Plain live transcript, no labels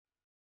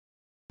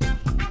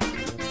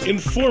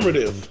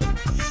Informative,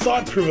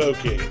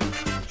 thought-provoking,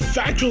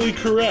 factually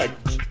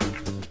correct.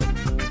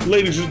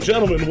 Ladies and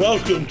gentlemen,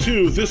 welcome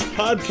to This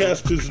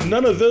Podcast Is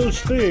None of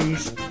Those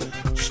Things,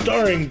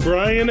 starring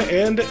Brian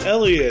and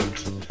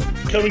Elliot.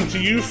 Coming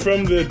to you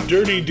from the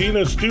Dirty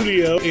Dina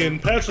studio in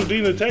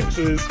Pasadena,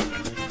 Texas.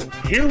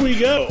 Here we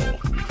go.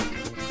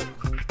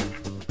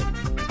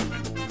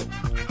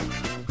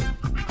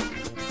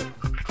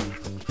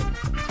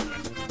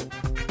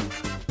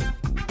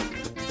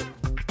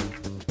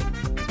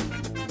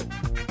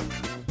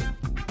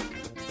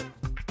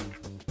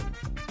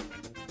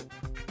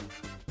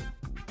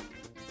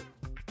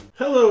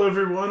 Hello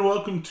everyone,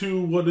 welcome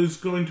to what is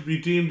going to be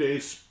deemed a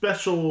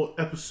special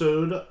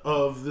episode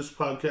of This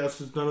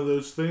Podcast Is None of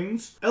Those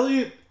Things.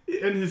 Elliot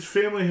and his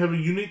family have a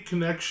unique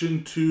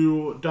connection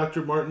to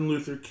Dr. Martin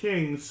Luther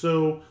King,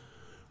 so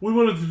we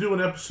wanted to do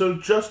an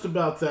episode just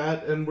about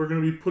that, and we're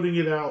going to be putting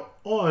it out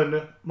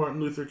on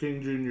Martin Luther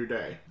King Jr.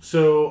 Day.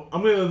 So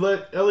I'm going to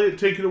let Elliot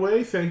take it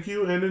away. Thank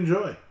you, and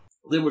enjoy.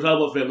 Then we're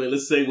talking about family.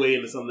 Let's segue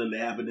into something that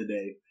happened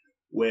today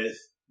with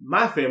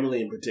my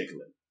family in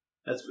particular.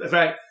 In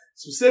fact,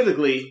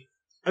 specifically,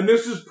 and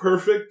this is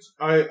perfect.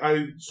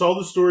 I saw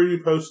the story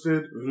you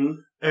posted,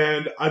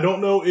 and I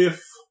don't know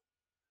if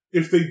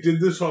they did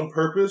this on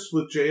purpose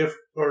with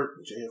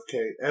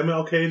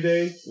MLK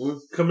Day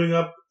coming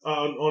up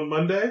on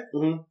Monday.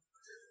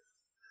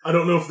 I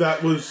don't know if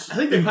that was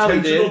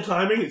intentional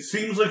timing. It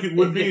seems like it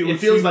would be. It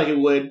feels like it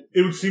would.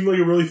 It would seem like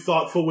a really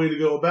thoughtful way to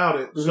go about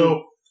it.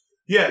 So,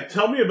 yeah,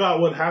 tell me about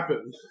what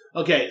happened.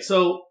 Okay,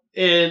 so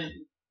in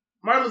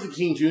Martin Luther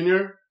King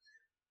Jr.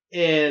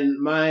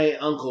 and my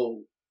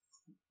uncle,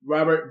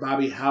 Robert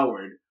Bobby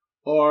Howard,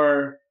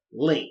 are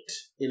linked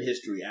in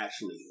history,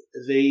 actually.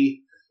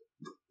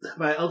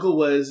 My uncle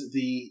was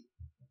a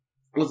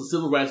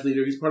civil rights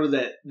leader. He's part of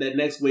that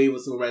next wave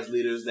of civil rights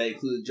leaders that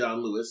included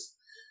John Lewis,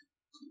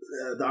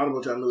 the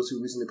Honorable John Lewis,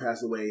 who recently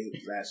passed away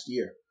last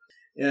year.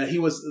 My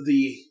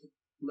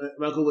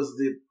uncle was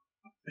the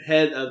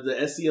head of the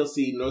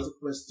SCLC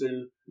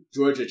Northwestern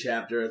Georgia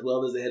chapter, as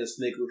well as the head of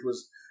SNCC, which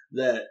was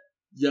the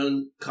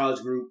young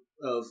college group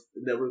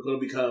that were going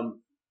to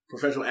become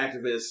professional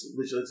activists,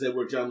 which, like I said,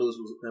 where John Lewis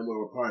and we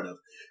were part of,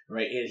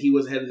 right? And he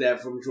was headed that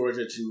from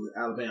Georgia to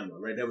Alabama,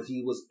 right?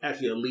 He was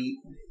actually a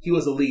lead. He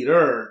was a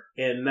leader,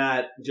 and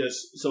not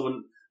just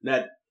someone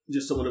that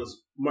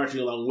was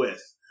marching along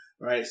with,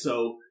 right?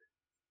 So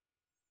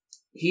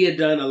he had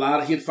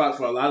fought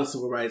for a lot of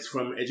civil rights,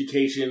 from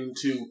education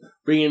to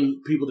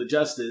bringing people to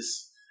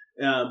justice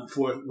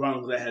for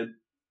wrongs that had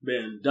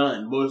been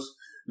done. Most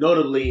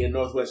notably, in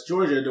Northwest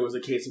Georgia, there was a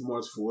case of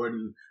Morris Ford,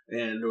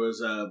 and there was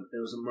a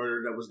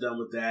murder that was done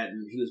with that,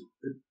 and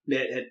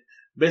that had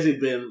basically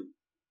been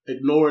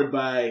ignored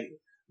by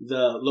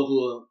the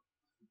local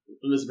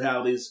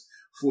municipalities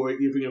for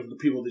bringing the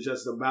people to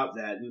justice about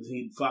that, and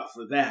he fought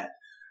for that.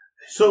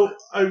 So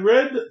I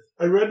read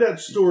that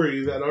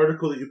story, that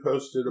article that you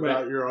posted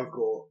about your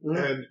uncle,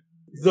 and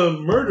the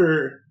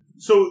murder.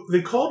 So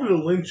they called it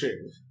a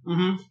lynching,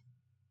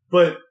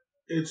 but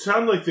it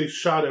sounded like they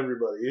shot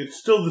everybody. It's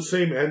still the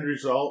same end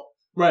result.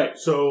 Right.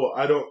 So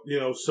I don't,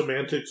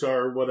 semantics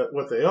are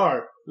what they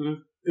are.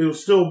 It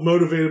was still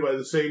motivated by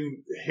the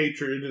same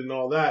hatred and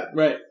all that.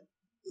 Right.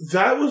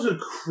 That was a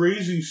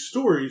crazy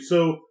story.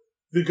 So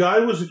the guy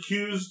was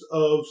accused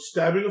of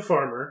stabbing a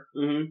farmer.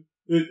 And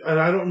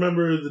I don't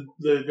remember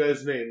the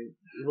guy's name.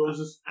 What was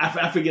this?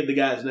 I forget the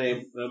guy's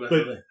name.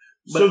 But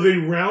so they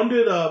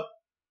rounded up.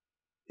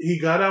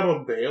 He got out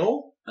on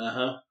bail.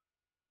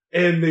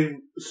 And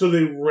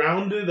they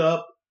rounded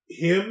up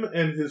him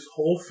and his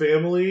whole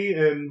family,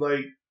 and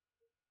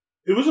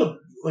it was a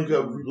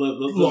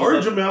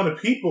large amount of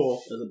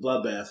people. It was a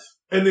bloodbath,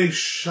 and they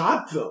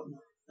shot them.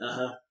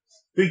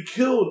 They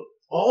killed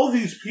all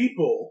these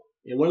people.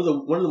 And one of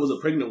them was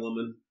a pregnant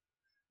woman.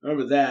 I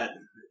remember that,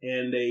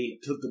 and they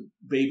took the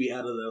baby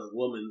out of the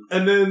woman.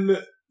 And then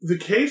the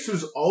case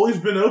has always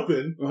been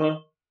open.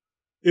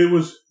 It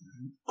was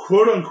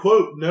quote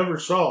unquote never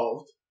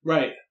solved.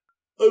 Right.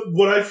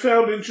 What I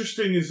found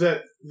interesting is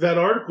that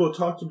article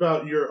talked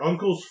about your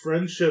uncle's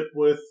friendship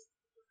with,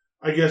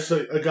 I guess,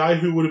 a guy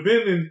who would have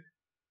been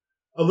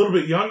a little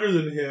bit younger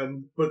than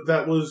him, but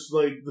that was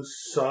the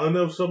son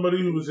of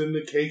somebody who was in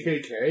the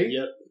KKK.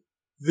 Yep.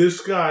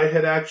 This guy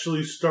had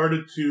actually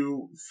started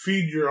to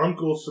feed your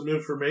uncle some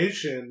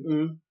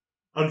information.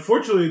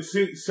 Unfortunately,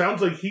 it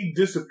sounds like he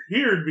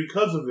disappeared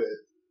because of it.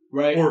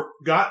 Right. Or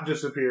got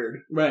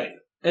disappeared. Right.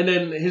 And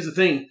then here's the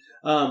thing.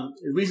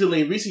 In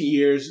recent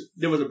years,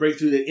 there was a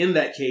breakthrough in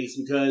that case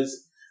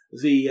because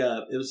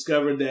it was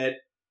discovered that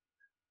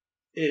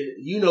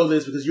you know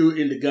this because you're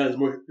into guns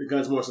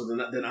more so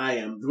than I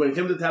am. When it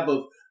came to the type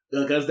of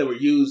guns that were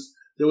used,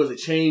 there was a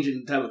change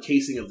in the type of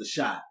casing of the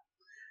shot.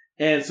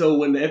 And so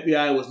when the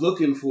FBI was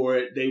looking for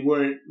it, they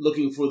weren't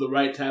looking for the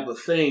right type of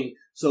thing.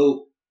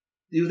 So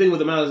you think with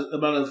the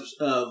amount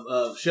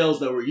of shells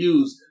that were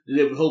used,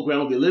 the whole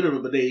ground would be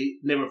littered, but they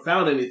never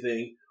found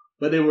anything.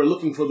 But they were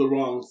looking for the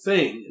wrong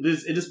thing.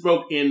 It just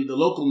broke in the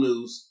local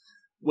news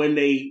when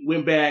they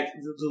went back.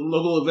 The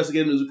local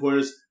investigative news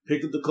reporters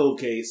picked up the cold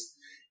case,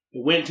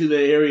 went to the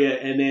area,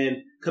 and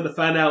then come to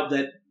find out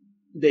that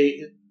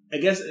I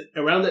guess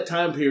around that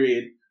time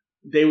period,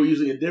 they were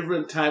using a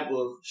different type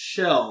of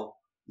shell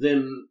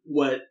than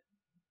what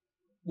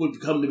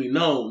would come to be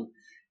known.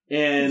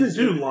 And did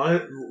dude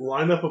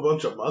line up a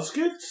bunch of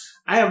muskets?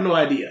 I have no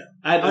idea.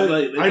 I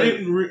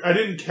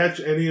didn't catch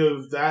any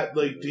of that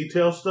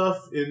detail stuff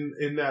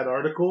in that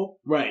article.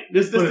 Right.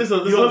 You'll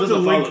have to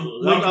link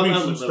me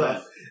some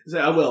stuff.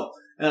 I will,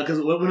 because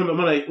one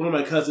of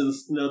my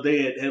cousins,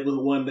 they had was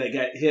the one that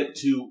got hip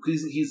to.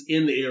 He's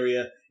in the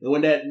area, and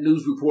when that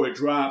news report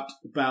dropped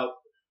about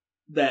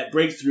that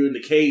breakthrough in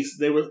the case,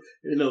 they were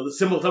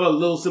talk about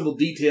little simple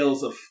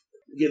details of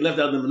get left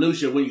out in the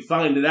minutia. When you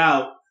find it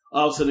out,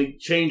 all of a sudden it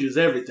changes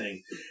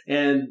everything.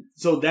 And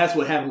so that's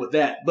what happened with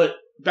that. But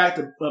back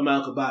to my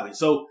Uncle Bobby.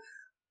 So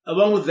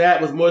along with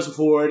that was Morrison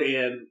Ford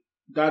and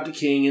Dr.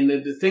 King. And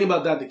the thing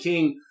about Dr.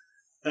 King,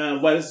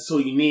 why this is so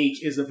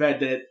unique, is the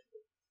fact that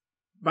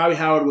Bobby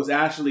Howard was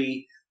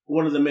actually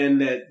one of the men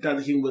that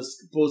Dr. King was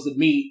supposed to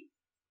meet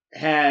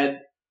had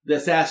the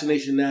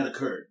assassination not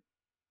occurred.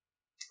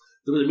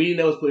 There was a meeting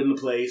that was put into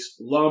place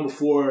long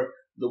before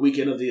the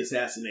weekend of the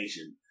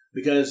assassination,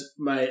 because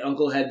my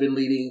uncle had been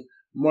leading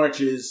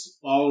marches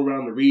all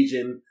around the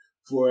region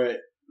for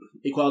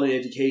equality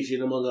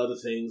education, among other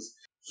things.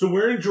 So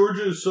where in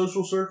Georgia is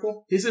Social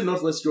Circle? He's in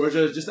Northwest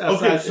Georgia, just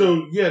outside. Okay,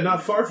 so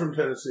not far from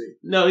Tennessee.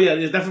 No, yeah,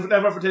 it's not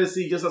far from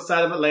Tennessee, just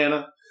outside of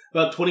Atlanta,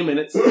 about 20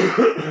 minutes.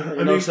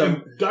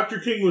 And Dr.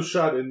 King was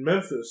shot in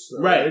Memphis,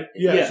 though, right?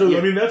 Yeah, so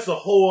that's the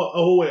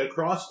whole way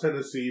across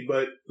Tennessee,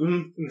 but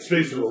in the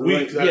space of a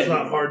week, that's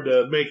not hard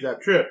to make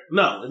that trip.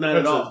 No, not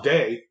at all. That's a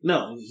day.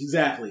 No,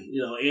 exactly.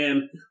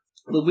 And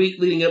the week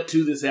leading up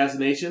to the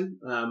assassination,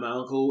 my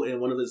uncle and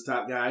one of his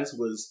top guys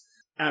was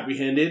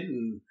apprehended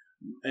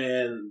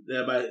and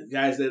by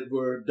guys that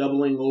were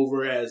doubling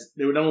over as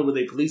they were not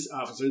only police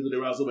officers, but they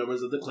were also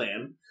members of the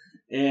Klan.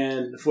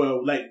 And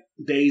for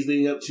days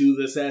leading up to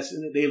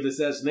the day of the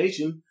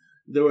assassination,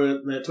 there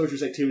were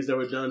torturous activities that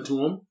were done to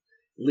them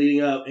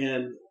leading up,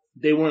 and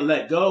they weren't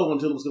let go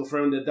until it was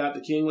confirmed that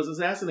Dr. King was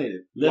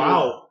assassinated.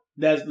 Wow.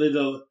 That's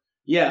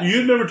yeah.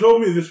 You'd never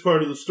told me this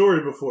part of the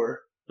story before.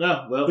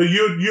 Oh, well. But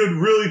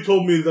you'd really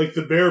told me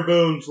the bare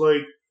bones,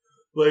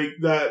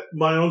 that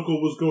my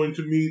uncle was going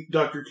to meet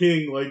Dr.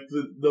 King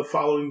the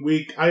following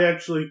week. I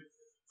actually,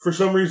 for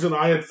some reason,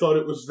 I had thought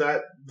it was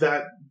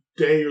that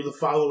day or the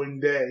following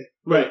day.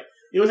 Right.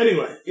 It was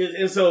anyway.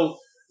 And so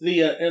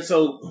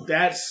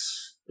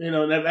that's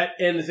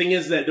and the thing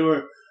is that there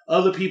were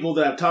other people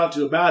that I've talked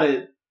to about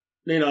it,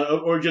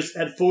 or just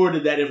had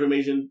forwarded that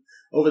information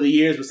over the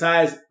years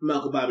besides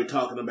Malcolm Bobby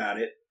talking about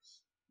it.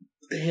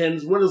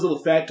 And one of those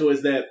little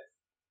factoids that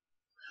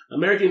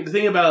the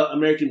thing about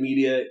American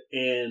media,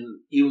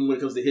 and even when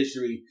it comes to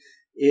history,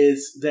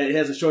 is that it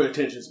has a short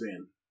attention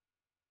span.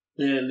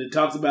 And it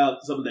talks about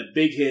some of the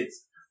big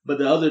hits, but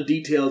the other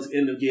details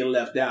end up getting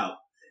left out.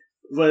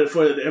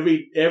 For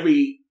every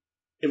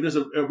if there's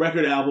a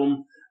record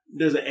album,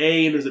 there's an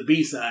A and there's a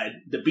B side.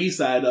 The B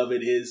side of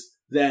it is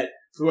that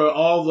for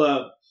all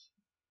the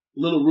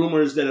little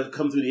rumors that have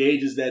come through the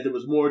ages that there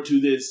was more to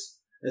this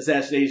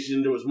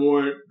assassination, there was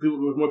more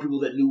people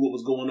that knew what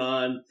was going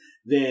on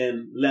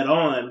than let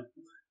on.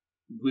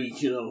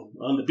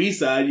 On the B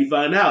side, you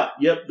find out,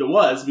 yep, there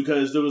was,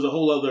 because there was a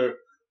whole other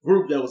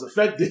group that was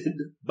affected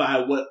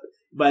by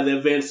the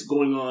events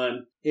going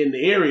on in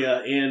the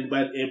area and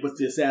with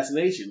the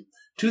assassination.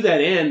 To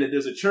that end, that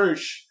there's a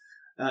church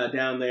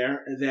down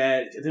there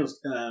that I think it was,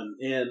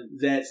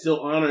 and that still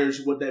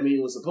honors what that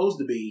meeting was supposed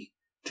to be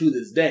to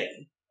this day.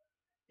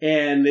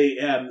 And they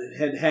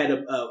had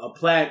a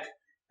plaque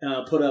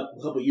put up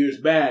a couple of years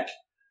back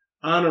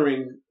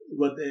honoring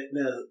what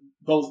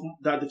both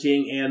Dr.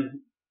 King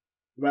and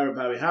Robert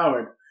Bobby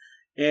Howard.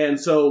 And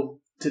so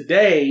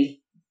today,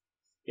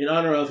 in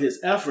honor of his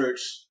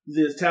efforts,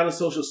 the town of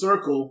Social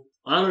Circle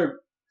honored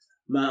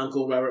my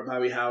uncle Robert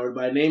Bobby Howard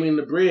by naming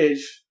the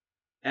bridge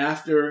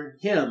after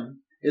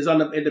him. And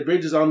the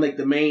bridge is on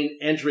the main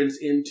entrance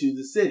into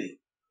the city.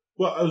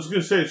 Well, I was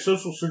going to say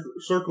Social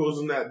Circle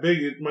isn't that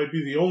big. It might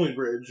be the only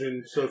bridge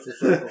in Social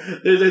Circle.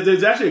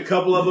 There's actually a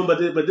couple of them,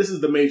 but this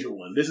is the major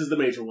one. This is the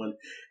major one.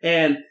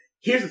 And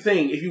here's the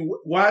thing: if you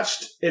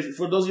watched,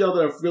 for those of y'all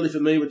that are really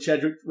familiar with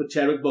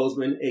Chadwick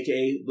Boseman,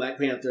 aka Black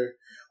Panther,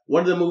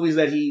 one of the movies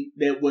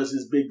that was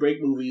his big break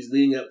movies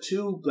leading up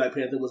to Black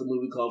Panther was a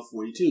movie called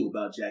 42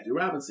 about Jackie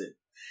Robinson.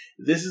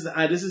 This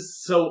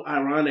is so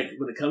ironic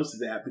when it comes to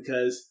that,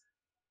 because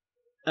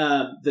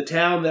the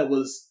town that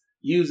was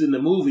used in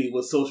the movie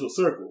was Social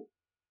Circle.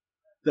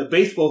 The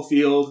baseball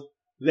field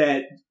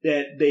that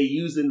they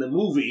used in the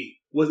movie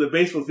was the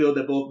baseball field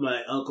that both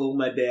my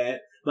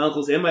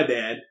uncles and my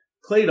dad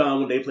played on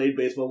when they played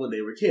baseball when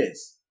they were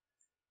kids.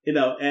 And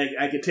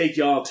I could take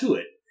y'all to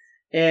it.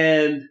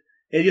 And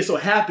it just so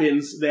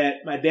happens that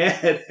my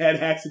dad had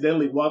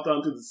accidentally walked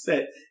onto the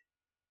set,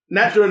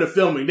 not during the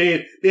filming.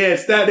 They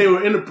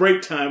were in the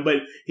break time, but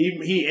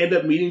he ended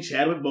up meeting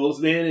Chadwick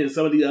Boseman and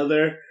some of the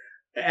other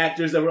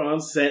actors that were on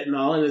set and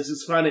all, and it's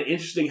just kind of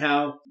interesting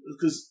how,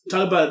 because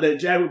talk about that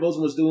Chadwick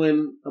Boseman was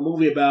doing a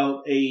movie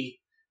about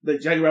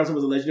that Jackie Robinson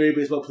was a legendary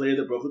baseball player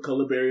that broke the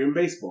color barrier in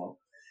baseball.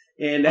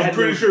 And I'm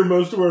pretty sure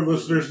most of our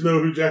listeners know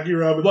who Jackie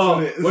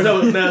Robinson is. We're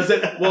talking,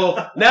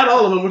 not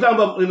all of them. We're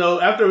talking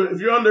about, if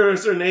you're under a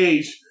certain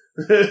age,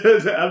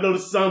 I've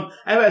noticed I've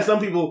had some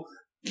people.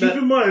 Keep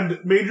in mind,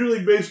 Major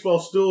League Baseball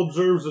still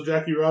observes the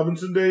Jackie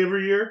Robinson Day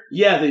every year.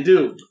 Yeah, they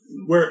do.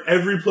 Where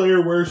every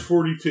player wears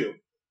 42.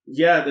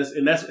 Yeah,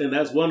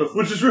 that's wonderful.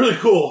 Which is really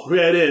cool.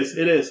 Yeah, it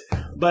is.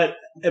 But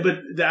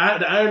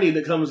the irony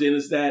that comes in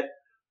is that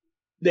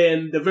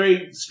then the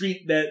very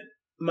street that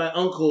my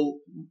uncle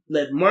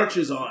led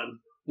marches on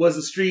was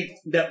the street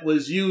that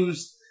was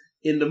used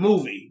in the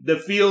movie. The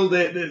field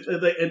that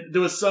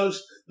there was such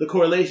the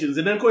correlations,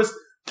 and then of course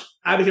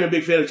I became a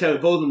big fan of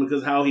Chadwick Boseman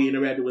because of how he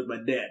interacted with my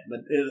dad. But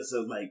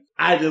so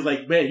I just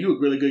man, you a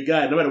really good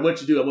guy. No matter what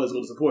you do, I'm always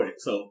going to support it.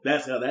 So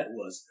that's how that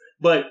was.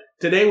 But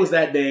today was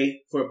that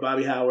day for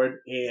Bobby Howard,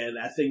 and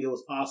I think it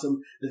was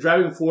awesome. The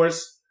driving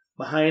force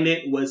behind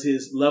it was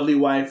his lovely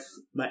wife,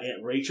 my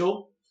Aunt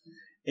Rachel.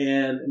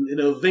 And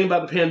the thing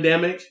about the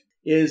pandemic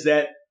is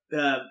that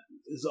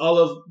all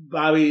of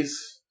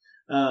Bobby's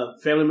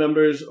family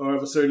members are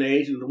of a certain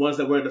age, and the ones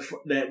that would have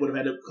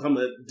had to come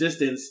a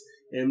distance,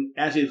 and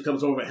actually it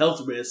becomes more of a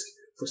health risk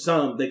for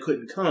some, they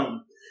couldn't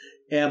come.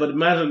 But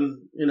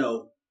imagine,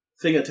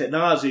 thing of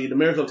technology, the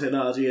miracle of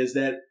technology is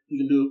that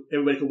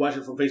everybody can watch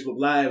it from Facebook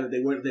Live if they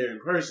weren't there in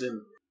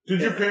person.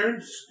 Did your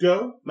parents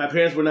go? My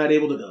parents were not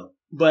able to go,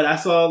 but I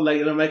saw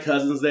my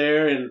cousins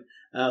there, and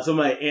some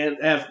of my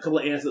aunts. I have a couple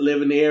of aunts that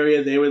live in the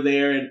area. They were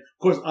there, and of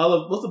course,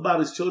 most of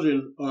Bobby's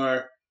children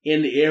are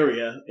in the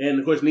area, and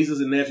of course, nieces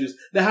and nephews.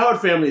 The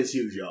Howard family is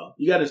huge, y'all.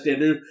 You got to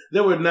understand.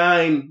 There were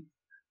 9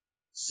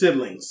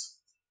 siblings,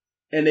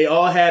 and they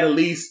all had at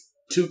least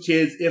 2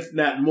 kids, if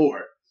not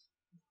more.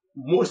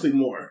 Mostly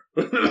more.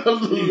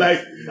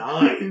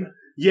 9.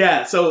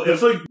 Yeah, so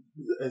it's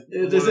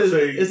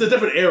it's a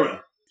different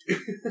era.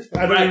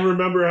 I don't even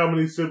remember how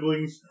many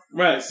siblings.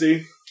 Right,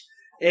 see?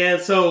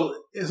 And so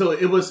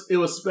it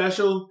was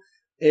special.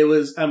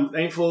 I'm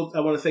thankful.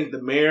 I want to thank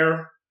the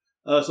mayor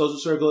of Social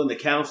Circle and the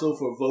council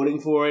for voting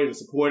for it and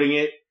supporting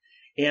it.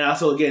 And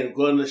also, again,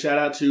 going to shout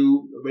out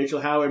to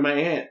Rachel Howard, my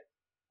aunt.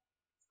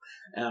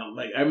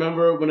 I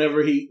remember whenever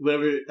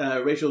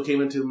Rachel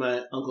came into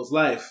my uncle's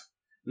life,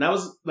 and I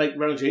was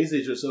around Jay's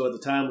age or so at the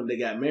time when they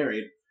got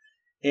married.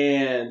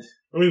 And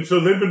so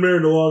they've been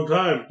married a long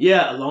time.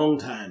 Yeah, a long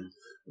time.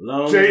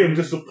 Jay, I'm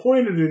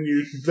disappointed in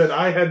you that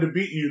I had to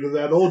beat you to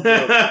that old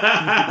joke.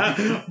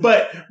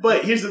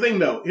 but here's the thing,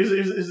 though. Here's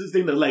the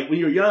thing, though. When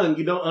you're young,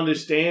 you don't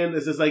understand.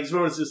 It's just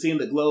just seeing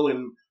the glow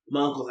in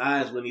my uncle's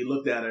eyes when he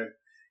looked at her,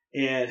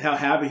 and how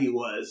happy he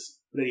was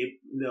that he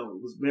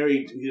was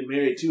married. He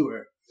married to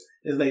her.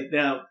 It's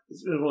now,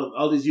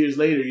 all these years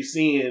later, you're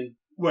seeing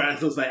where I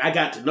was I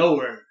got to know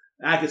her.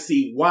 I could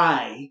see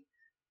why,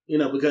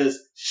 because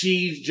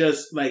she's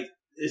just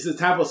it's a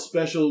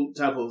special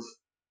type of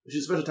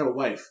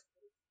wife.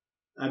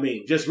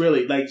 Just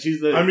really she's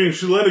the.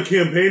 She led a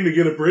campaign to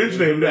get a bridge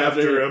named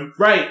after him,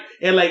 right?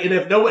 And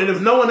if no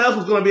one else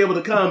was going to be able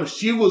to come,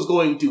 she was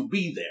going to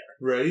be there,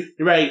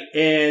 right?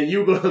 And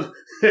you were going,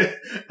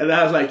 and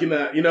I was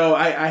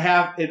I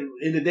have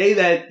in the day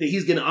that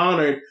he's getting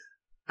honored,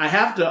 I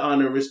have to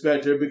honor and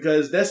respect her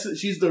because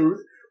she's the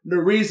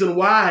reason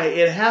why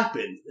it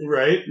happened,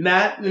 right?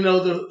 Not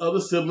the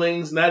other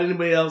siblings, not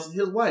anybody else.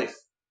 His wife,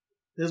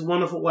 his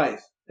wonderful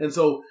wife, and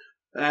so.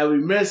 I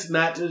would remiss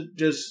not to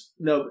just,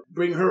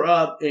 bring her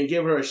up and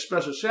give her a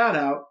special shout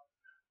out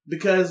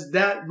because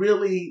that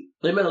really,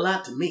 it meant a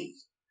lot to me.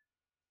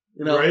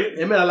 Right?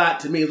 It meant a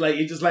lot to me.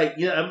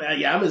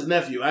 I'm his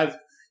nephew.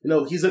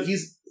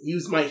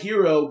 He's my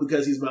hero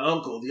because he's my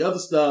uncle. The other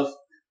stuff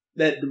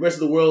that the rest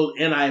of the world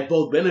and I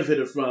both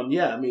benefited from,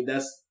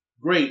 that's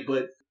great.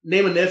 But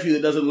name a nephew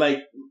that doesn't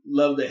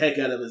love the heck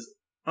out of his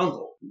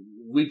uncle.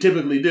 We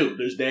typically do.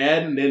 There's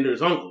dad and then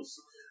there's uncles.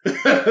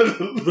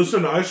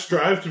 Listen, I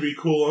strive to be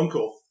cool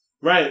uncle.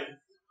 Right.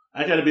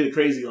 I gotta be the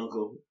crazy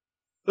uncle.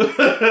 You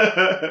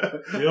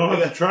don't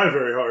have to try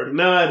very hard.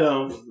 No, I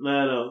don't.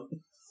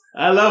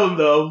 I love them,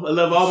 though. I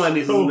love all my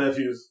nieces and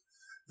nephews.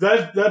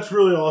 That's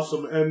really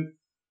awesome. And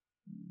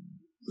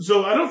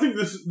so I don't think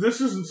this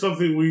isn't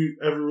something we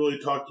ever really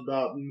talked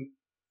about. And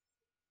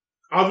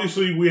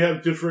obviously, we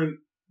have different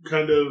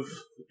kind of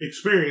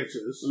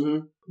experiences.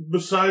 Mm-hmm.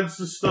 Besides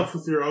the stuff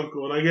with your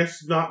uncle, and I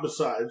guess not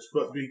besides,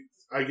 but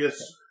I guess...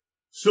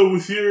 So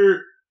with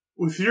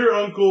your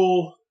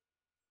uncle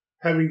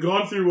having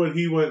gone through what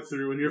he went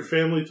through and your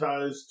family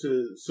ties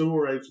to civil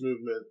rights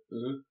movement,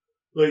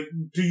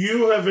 do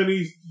you have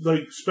any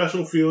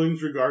special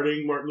feelings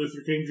regarding Martin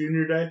Luther King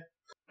Jr. Day?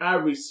 I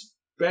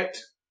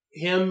respect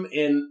him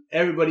and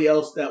everybody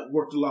else that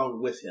worked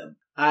along with him.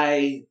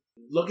 I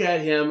look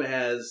at him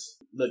as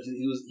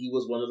he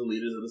was one of the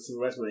leaders of the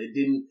civil rights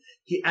movement.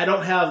 I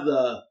don't have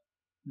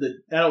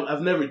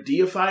I've never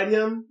deified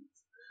him.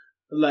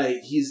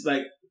 He's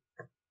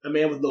a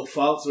man with no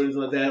faults or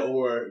anything like that,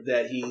 or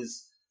that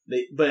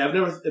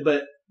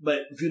but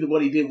but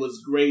what he did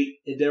was great,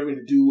 endeavoring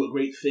to do a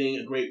great thing,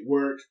 a great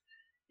work,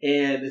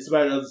 and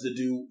inspired others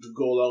to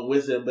go along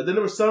with him. But then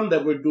there were some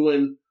that were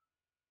going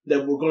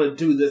to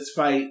do this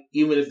fight,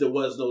 even if there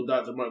was no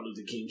Dr. Martin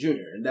Luther King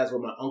Jr., and that's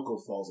where my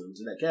uncle falls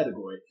into that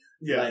category.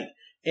 Yeah.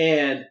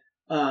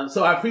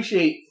 So I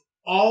appreciate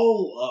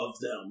all of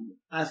them.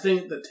 I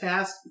think the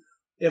task,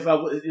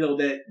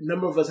 that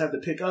number of us have to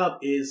pick up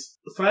is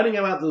finding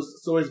out those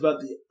stories about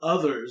the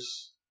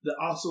others that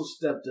also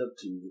stepped up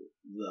to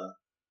the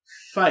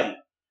fight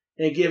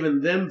and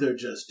giving them their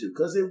just due.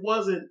 Because it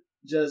wasn't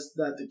just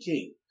Dr.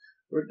 King.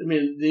 I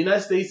mean, the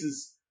United States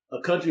is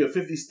a country of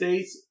 50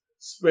 states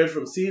spread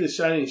from sea to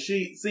shining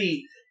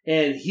sea,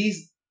 and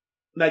he's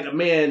like a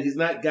man. He's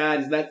not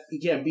God. He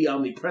can't be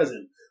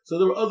omnipresent. So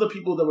there were other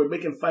people that were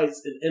making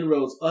fights and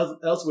inroads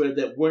elsewhere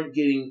that weren't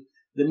getting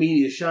the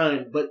media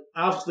shine, but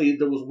obviously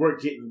there was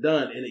work getting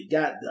done, and it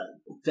got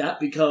done. That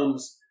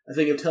becomes, I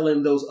think, of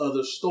telling those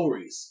other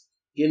stories,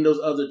 getting those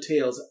other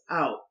tales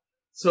out.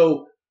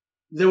 So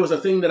there was a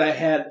thing that I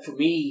had for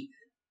me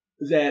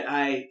that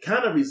I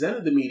kind of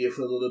resented the media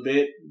for a little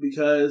bit,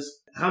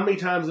 because how many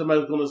times was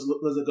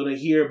I going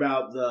to hear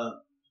about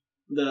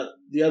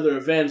the other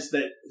events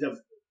that have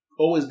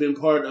always been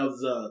part of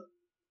the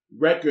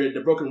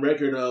broken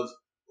record of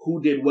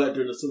who did what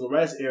during the civil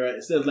rights era,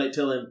 instead of like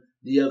telling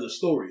the other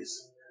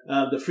stories.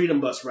 The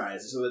Freedom Bus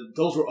rides. So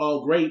those were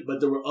all great, but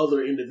there were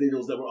other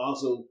individuals that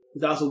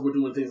were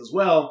doing things as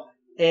well.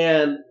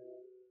 And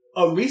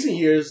of recent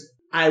years,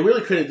 I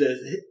really credit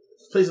the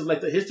places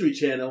like the History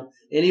Channel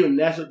and even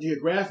National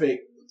Geographic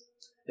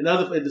and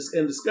other places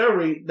and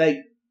Discovery, like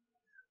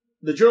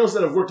the journalists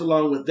that have worked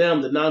along with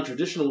them, the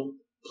non-traditional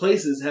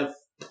places, have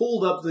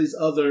pulled up these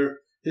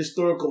other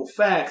historical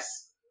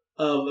facts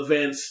of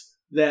events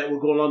that were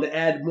going on to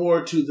add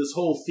more to this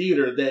whole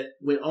theater that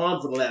went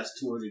on for the last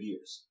 200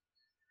 years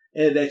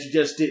and that you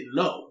just didn't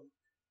know.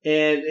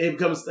 And it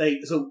becomes like,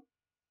 so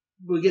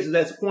we get to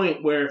that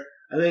point where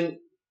I think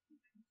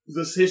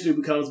this history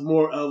becomes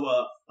more of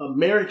a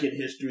American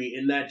history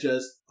and not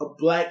just a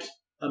Black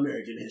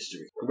American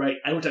history, right?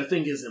 Which I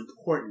think is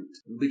important,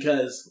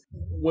 because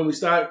when we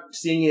start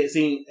seeing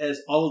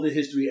as all of the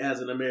history as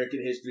an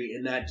American history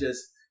and not just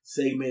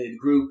segmented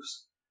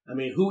groups, I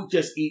mean, who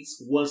just eats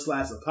one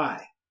slice of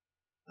pie?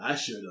 I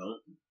sure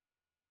don't.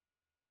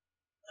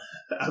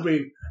 I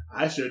mean,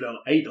 I sure don't.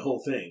 I ate the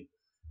whole thing.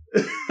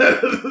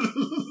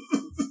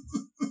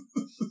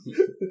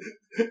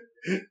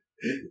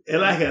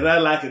 And I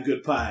like a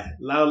good pie.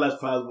 A lot of less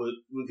pies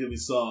could be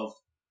solved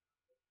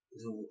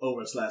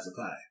over a slice of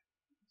pie.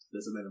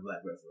 That's a Men in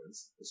Black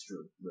reference. It's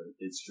true, but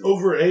it's true.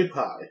 Over a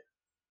pie.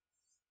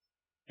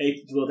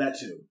 Well, that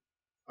too.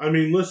 I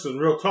mean, listen,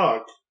 real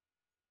talk.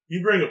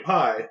 You bring a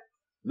pie.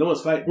 No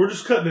one's fighting. We're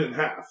just cutting it in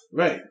half.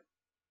 Right.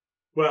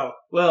 Well,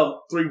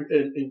 three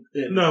in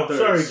no,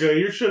 thirds. Sorry, Jay,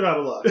 you're shit out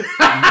of luck.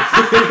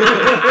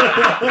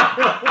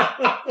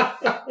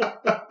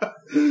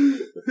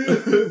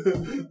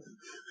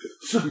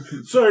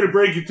 Sorry to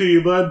break it to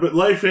you, bud, but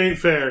life ain't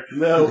fair.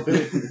 No.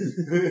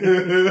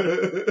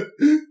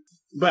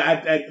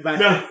 But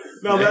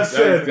that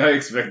said, I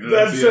expected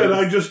that said,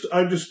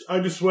 I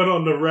just went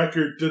on the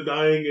record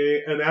denying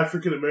an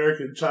African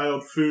American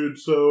child food,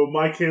 so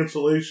my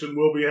cancellation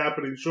will be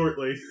happening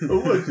shortly.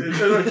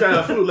 There's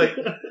child food, like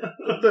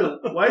the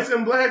whites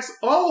and blacks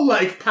all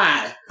like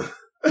pie.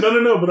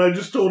 No, but I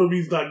just told him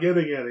he's not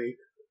getting any.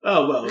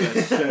 Oh, well,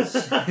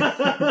 that's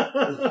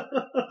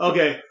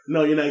okay.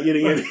 No, you're not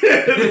getting any.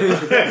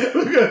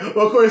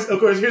 Well, of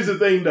course, here's the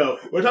thing, though.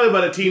 We're talking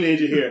about a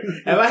teenager here.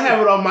 If I have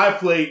it on my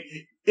plate,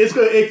 it's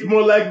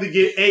more likely to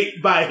get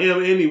ate by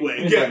him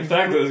anyway. Yeah, the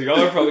fact is,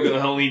 y'all are probably going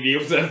to only be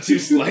able to have 2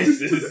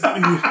 slices.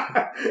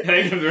 I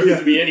think the rest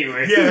to be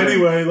anyway. Yeah,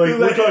 anyway, like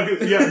we're talking.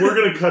 Yeah, we're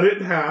gonna cut it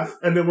in half,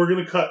 and then we're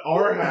gonna cut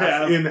our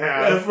half in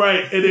half. That's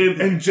right,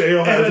 and Jay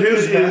will have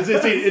his half.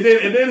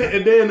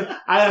 And then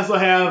I also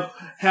have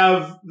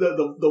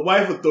the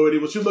wife authority,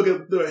 but she'll look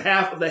at the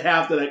half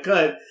that I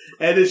cut,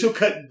 and then she'll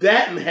cut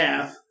that in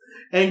half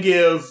and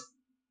give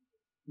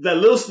that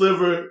little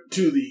sliver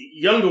to the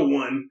younger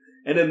one.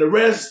 And then the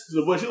rest,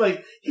 she's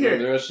like, here.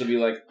 And the rest will be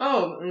like,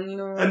 oh, I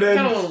and then,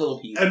 kind of want a little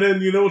piece. And then,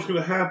 what's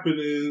going to happen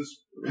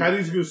is,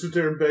 Patty's going to sit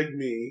there and beg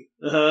me.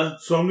 Uh-huh.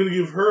 So I'm going to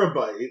give her a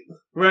bite.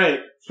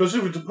 Right.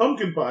 Especially if it's a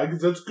pumpkin pie,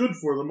 because that's good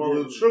for them,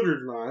 although the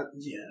sugar's not.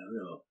 Yeah,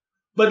 no.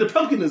 But the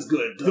pumpkin is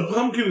good, though. The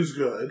pumpkin is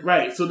good.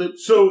 Right. So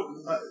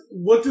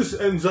what this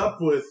ends up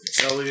with,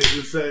 Elliot,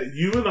 is that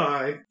you and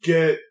I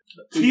get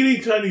teeny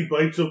tiny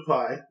bites of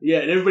pie. Yeah,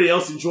 and everybody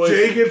else enjoys it.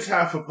 Jay gets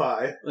half a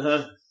pie.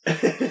 Uh-huh.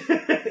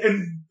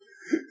 And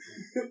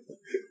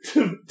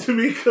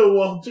Tamika,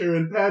 Walter,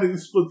 and Patty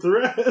split the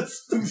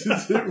rest.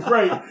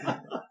 Right.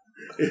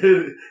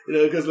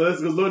 Because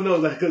Lord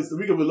knows, because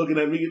Tamika was looking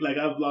at me like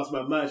I've lost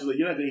my mind. She's like,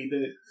 you're not going to eat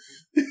that.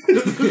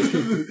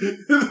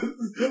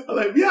 I'm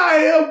like, yeah, I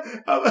am.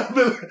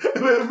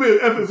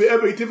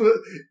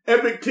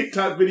 Epic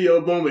TikTok video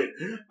moment.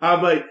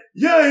 I'm like,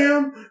 yeah, I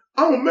am.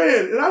 I'm a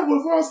man, and I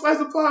would for a slice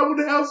of pie with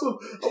the house of.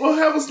 I will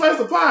have a slice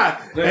of pie.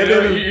 And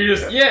then you're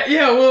just,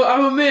 well,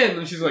 I'm a man.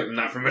 And she's like,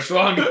 not for much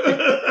longer.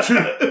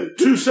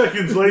 2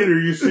 seconds later,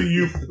 you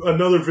see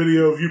another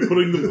video of you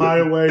putting the pie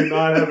away,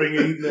 not having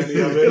eaten any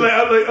of it.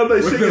 I'm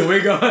like with shaking. the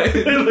wig on.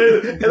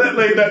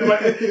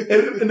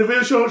 And the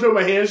video showing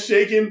my hands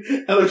shaking,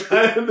 and I'm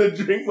trying to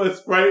drink my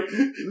Sprite.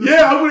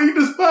 Yeah, I'm gonna eat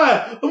this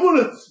pie. I'm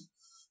gonna.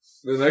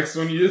 The next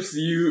one, you see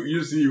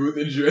you with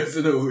a dress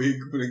and a wig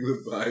putting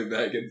the pie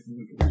back into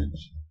the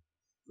fridge.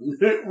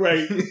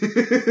 Right.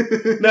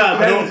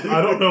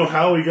 I don't know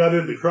how we got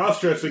into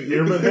cross-dressing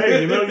here, but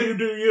hey, you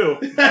do you.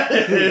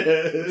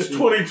 It's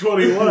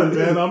 2021,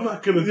 man. I'm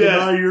not going to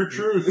deny your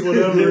truth,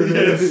 whatever it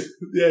is.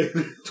 Yeah,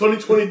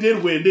 2020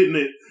 did win, didn't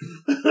it?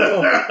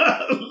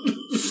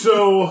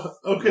 So,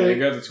 okay.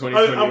 Yeah, got the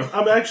 2021.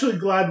 I'm actually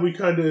glad we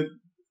kind of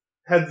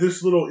had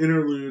this little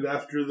interlude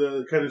after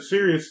the kind of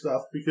serious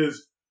stuff,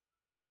 because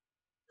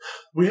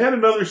we had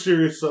another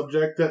serious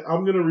subject that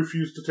I'm going to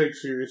refuse to take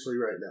seriously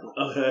right now.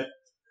 Okay.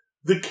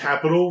 The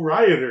Capitol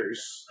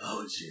rioters.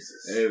 Oh,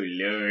 Jesus. Oh,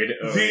 Lord.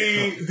 Oh,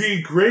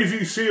 The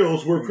Gravy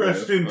SEALs were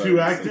pressed into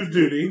active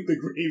duty. The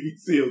Gravy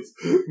SEALs.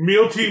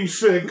 Meal Team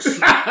 6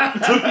 took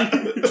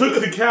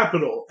the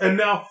Capitol. And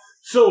now,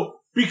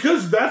 so,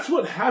 because that's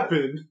what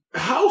happened,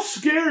 how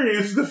scary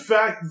is the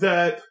fact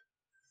that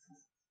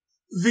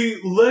the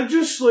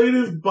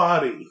legislative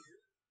body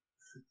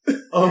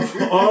of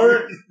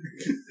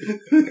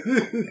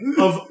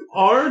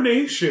our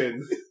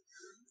nation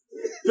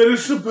that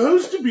is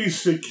supposed to be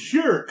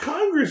secure,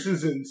 Congress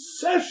is in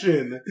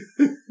session,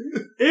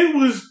 it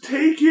was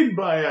taken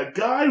by a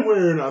guy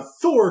wearing a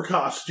Thor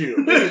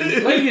costume.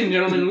 Ladies and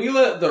gentlemen, we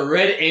let the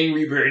red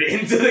Angry Bird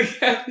into the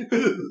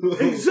Capitol.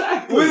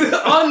 Exactly.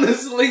 On the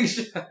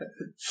slingshot.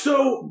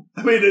 So,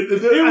 I mean,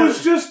 it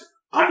was just,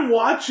 I'm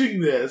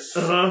watching this,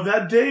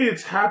 that day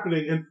it's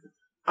happening, and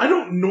I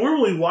don't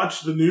normally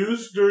watch the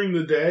news during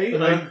the day.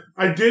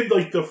 I did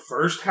like the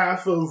first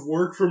half of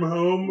work from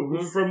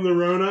home from the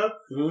Rona.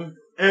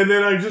 And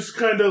then I just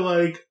kind of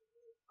like,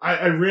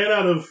 I ran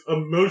out of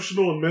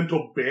emotional and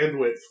mental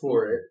bandwidth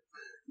for it.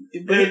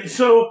 And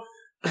so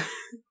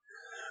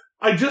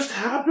I just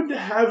happened to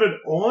have it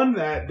on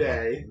that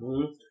day.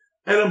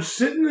 And I'm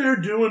sitting there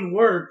doing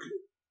work.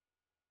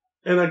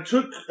 And I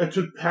took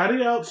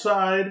Patty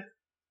outside.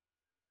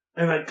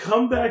 And I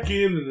come back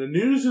in and the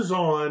news is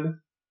on.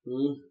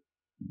 And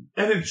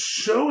it's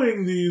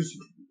showing these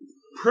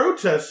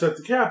protests at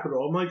the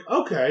Capitol. I'm like,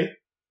 okay.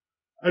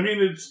 I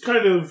mean, it's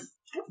kind of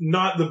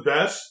not the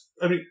best.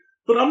 I mean,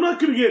 but I'm not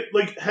going to get,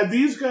 like, had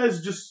these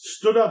guys just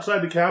stood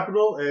outside the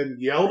Capitol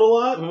and yelled a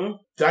lot,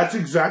 that's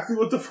exactly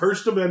what the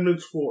First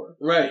Amendment's for.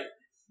 Right.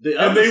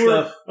 And they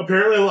were,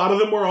 apparently a lot of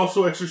them were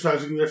also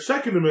exercising their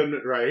Second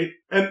Amendment right.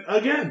 And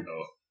again,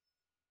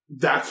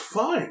 that's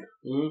fine.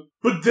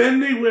 But then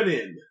they went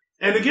in.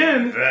 And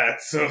again,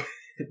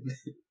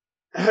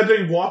 had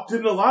they walked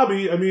in the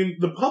lobby, I mean,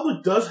 the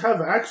public does have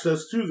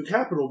access to the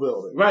Capitol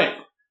building. Right.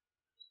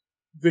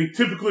 They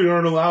typically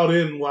aren't allowed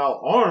in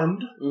while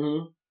armed.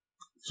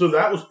 So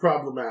that was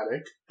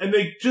problematic. And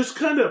they just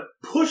kind of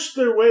pushed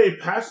their way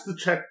past the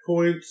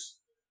checkpoints,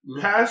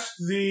 past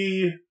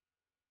the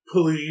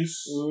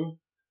police.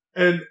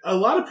 And a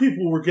lot of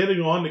people were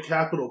getting on the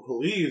Capitol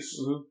Police.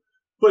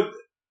 But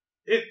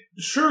it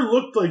sure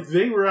looked like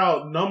they were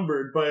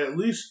outnumbered by at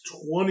least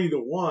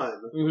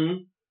 20-1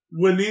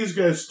 when these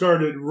guys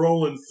started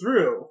rolling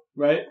through.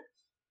 Right.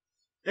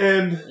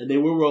 And they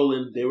were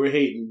rolling, they were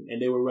hating,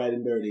 and they were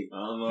riding dirty. I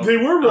don't know. They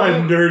were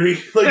riding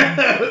dirty. Like,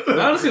 I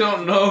honestly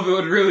don't know if it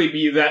would really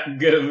be that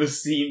good of a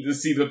scene to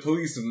see the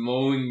police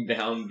mowing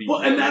down people.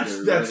 Well, and that's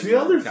the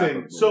other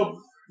thing.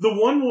 So the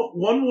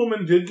one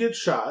woman did get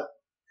shot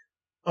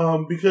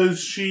because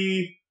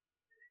she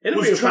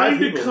was trying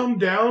to come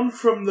down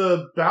from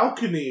the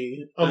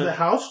balcony of the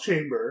House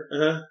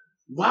chamber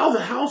while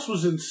the House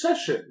was in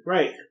session.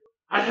 Right.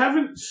 I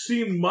haven't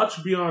seen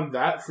much beyond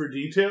that for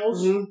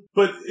details,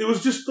 but it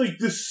was just like,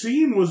 this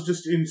scene was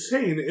just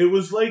insane. It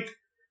was like,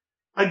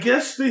 I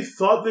guess they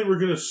thought they were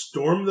going to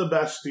storm the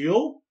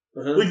Bastille.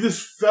 Like,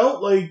 this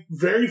felt like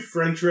very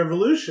French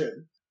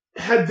Revolution.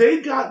 Had they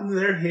gotten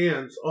their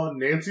hands on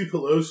Nancy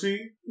Pelosi,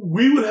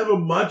 we would have a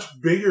much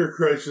bigger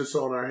crisis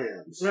on our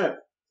hands. Right.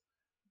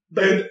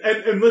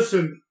 And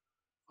listen,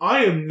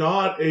 I am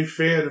not a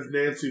fan of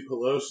Nancy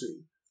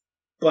Pelosi.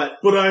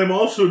 But I am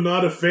also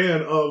not a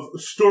fan of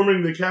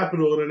storming the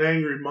Capitol in an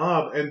angry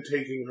mob and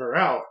taking her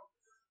out.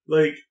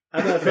 Like,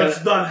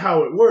 that's not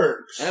how it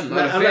works. I'm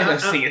not a fan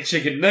of seeing a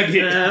chicken nugget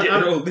get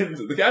rolled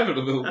into the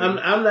Capitol building.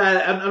 I'm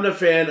not a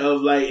fan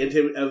of like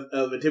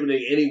of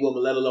intimidating any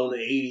woman, let alone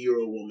an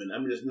 80-year-old woman.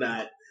 I'm just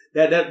not.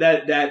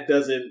 That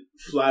doesn't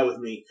fly with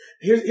me.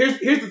 Here's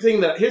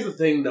the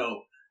thing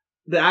though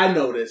that I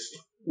noticed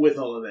with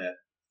all of that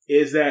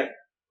is that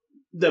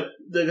the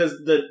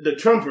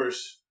Trumpers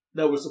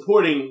that were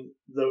supporting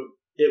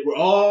it were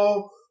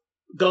all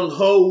gung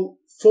ho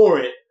for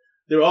it.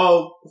 They're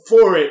all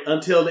for it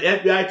until the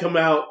FBI come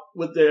out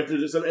with their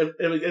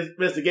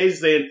investigation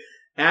saying,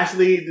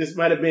 actually, this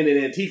might have been an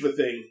Antifa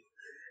thing.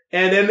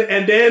 And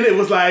then it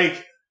was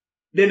like,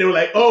 then they were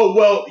like, oh,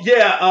 well,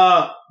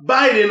 yeah,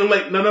 Biden. I'm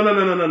like, no.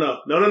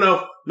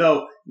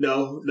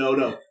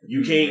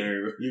 You can't,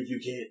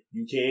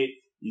 you can't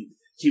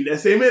keep that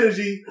same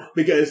energy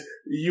because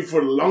you,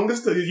 for the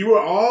longest time, you were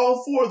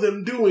all for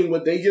them doing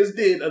what they just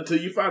did until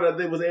you found out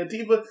there was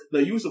Antifa. No,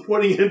 you were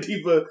supporting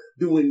Antifa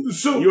doing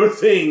your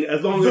thing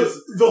as long as.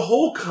 The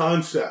whole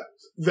concept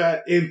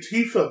that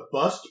Antifa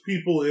bust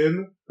people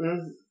in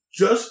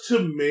just to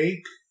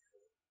make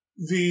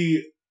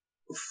the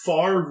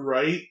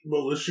far-right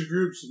militia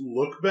groups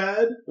look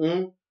bad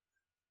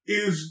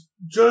is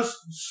just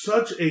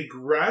such a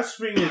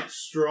grasping at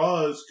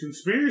straws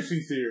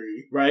conspiracy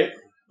theory. Right.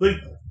 Like,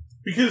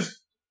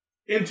 because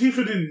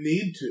Antifa didn't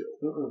need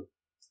to.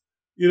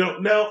 You know,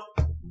 now,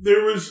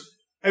 there was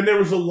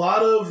a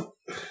lot of,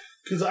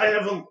 because I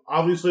have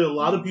obviously a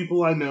lot of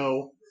people I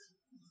know,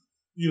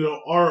 you know,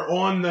 are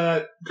on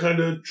that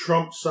kind of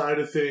Trump side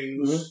of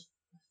things.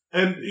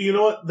 And you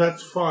know what?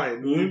 That's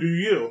fine. You do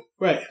you.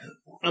 Right.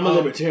 I'm a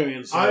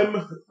libertarian, so.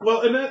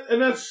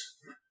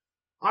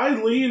 I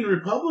lean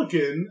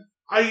Republican.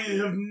 I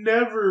have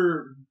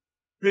never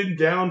been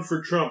down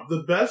for Trump.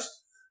 The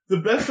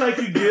best I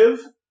could give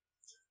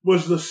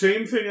was the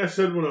same thing I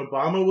said when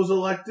Obama was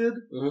elected.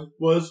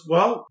 Was,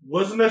 well,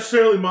 wasn't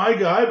necessarily my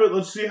guy, but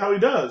let's see how he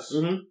does.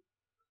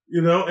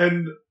 You know,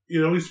 and,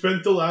 you know, he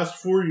spent the last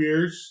 4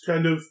 years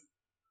kind of,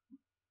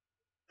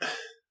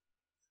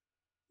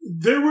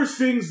 there were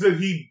things that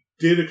he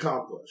did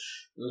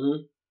accomplish.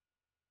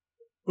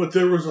 But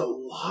there was a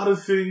lot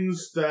of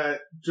things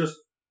that just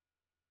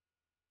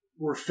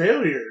were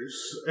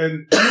failures.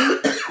 And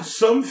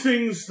some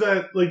things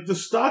that, like, the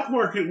stock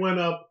market went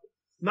up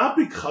not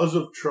because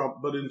of Trump,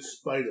 but in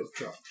spite of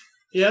Trump.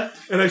 Yeah.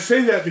 And I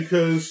say that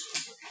because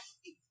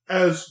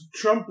as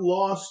Trump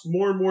lost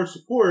more and more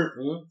support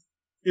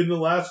in the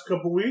last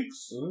couple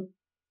weeks,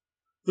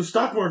 the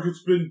stock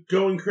market's been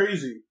going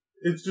crazy.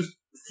 It's just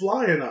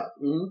flying up.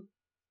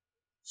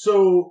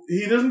 So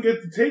he doesn't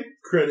get to take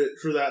credit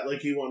for that like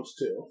he wants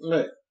to.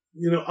 Right.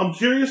 You know, I'm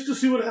curious to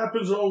see what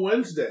happens on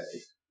Wednesday.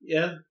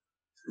 Yeah.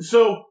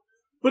 So,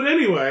 but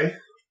anyway.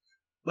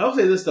 I'll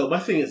say this, though. My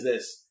thing is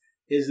this,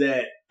 is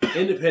that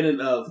independent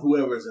of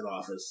whoever's in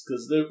office,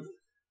 because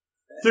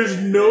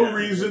there's no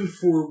reason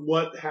for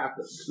what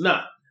happens.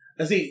 Nah.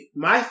 I see,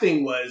 my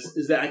thing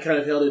is that I kind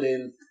of held it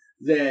in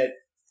that,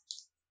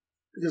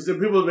 because the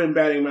people have been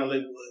batting around,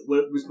 like,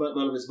 what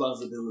amount of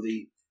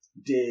responsibility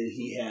did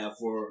he have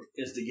for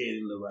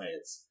instigating the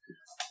riots?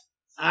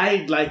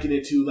 I liken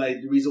it to,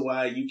 like, the reason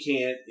why you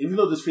can't, even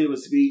though there's freedom of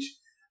speech,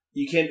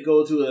 you can't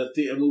go to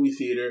a movie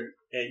theater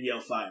and yell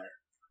fire.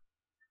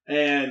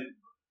 And,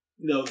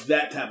 you know,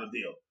 that type of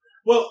deal.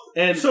 Well,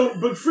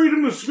 but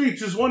freedom of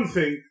speech is one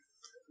thing.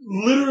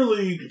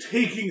 Literally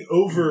taking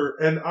over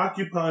and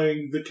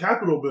occupying the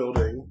Capitol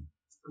building,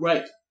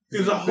 right,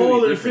 is a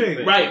whole other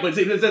thing. Right, but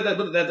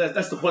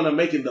that's the point I'm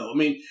making, though. I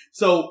mean,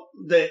 so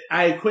that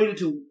I equated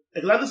to,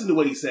 because I listened to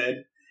what he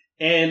said,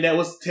 and that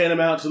was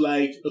tantamount to,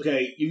 like,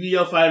 okay, if you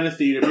yell fire in the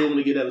theater, people want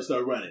to get up and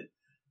start running.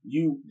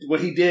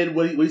 What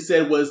he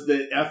said was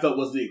that I felt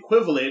was the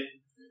equivalent,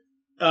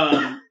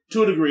 to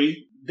a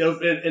degree,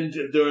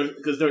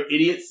 because there are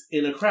idiots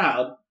in a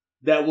crowd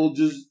that will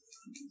just,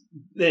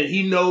 that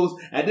he knows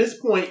at this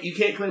point you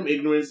can't claim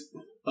ignorance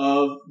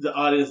of the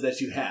audience that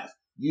you have.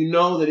 You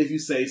know that if you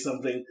say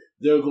something,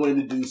 they're going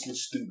to do some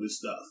stupid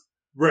stuff.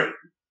 Right.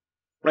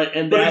 Right.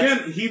 And but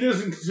again, he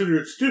doesn't consider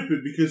it stupid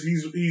because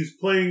he's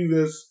playing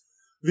this,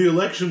 the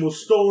election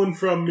was stolen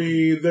from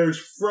me, there's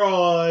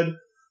fraud,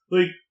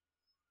 like.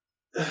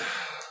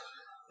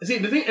 See,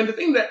 the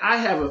thing that I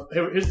have,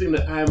 here's the thing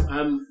that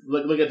I'm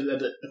looking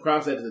at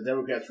across at the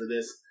Democrats for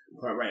this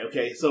part, right?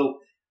 Okay, so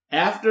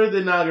after the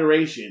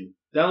inauguration,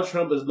 Donald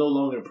Trump is no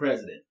longer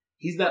president.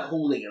 He's not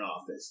holding an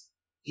office.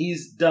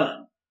 He's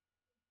done.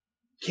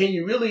 Can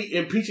you really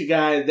impeach a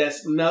guy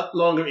that's not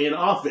longer in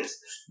office?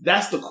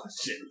 That's the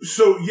question.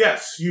 So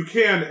yes, you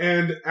can,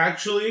 and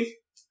actually,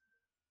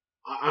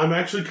 I'm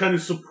actually kind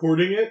of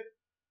supporting it.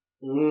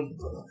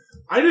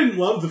 I didn't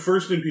love the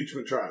first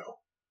impeachment trial.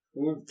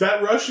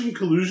 That Russian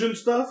collusion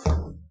stuff,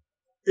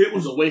 it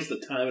was a waste of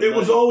time. It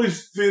was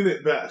always thin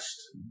at best.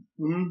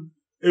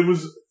 It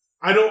was.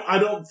 I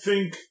don't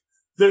think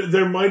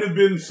there might have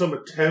been some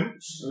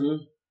attempts,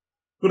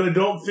 but I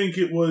don't think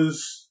it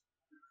was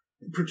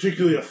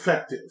particularly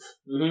effective.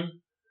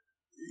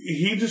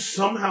 He just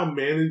somehow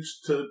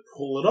managed to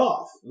pull it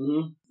off.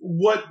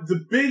 What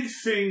the big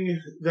thing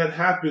that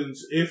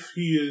happens if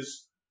he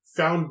is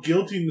found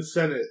guilty in the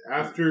Senate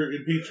after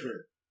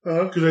impeachment?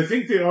 Because I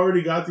think they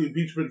already got the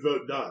impeachment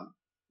vote done.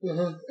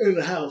 In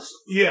the House.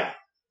 Yeah.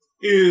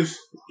 Is,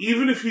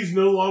 even if he's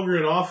no longer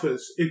in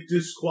office, it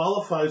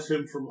disqualifies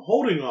him from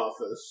holding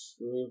office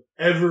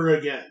ever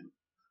again.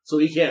 So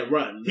he can't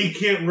run. He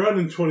can't run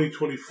in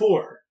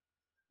 2024.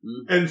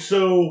 And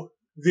so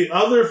the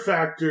other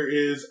factor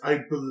is, I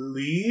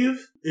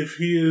believe, if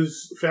he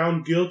is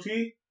found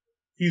guilty,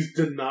 he's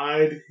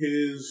denied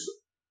his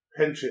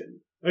pension.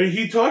 I mean,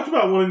 he talked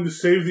about wanting to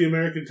save the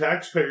American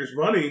taxpayers'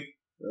 money.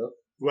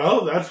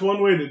 Well, that's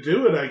one way to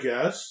do it, I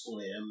guess.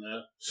 Yeah,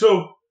 man.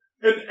 So,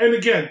 and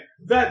again,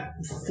 that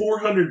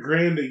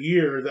 $400,000 a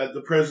year that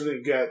the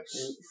president gets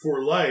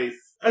for life,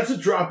 that's a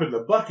drop in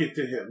the bucket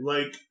to him.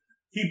 Like,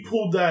 he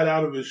pulled that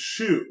out of his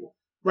shoe.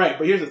 Right,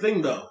 but here's the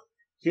thing, though.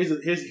 Here's the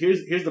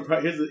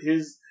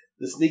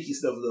sneaky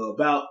stuff though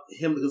about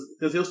him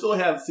because he'll still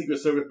have Secret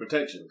Service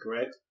protection,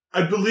 correct?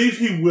 I believe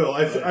he will.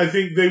 I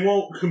think they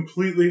won't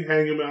completely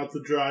hang him out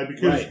to dry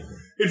because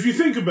if you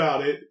think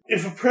about it,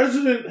 if a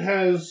president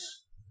has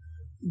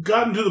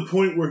gotten to the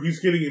point where he's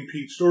getting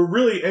impeached, or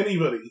really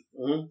anybody,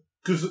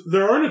 because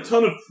there aren't a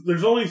ton of,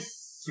 there's only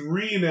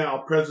 3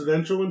 now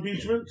presidential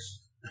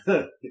impeachments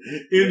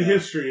in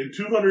history in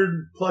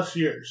 200 plus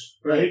years,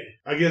 right?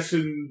 I guess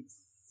in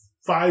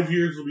 5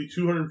 years it'll be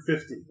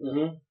 250.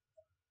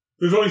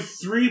 There's only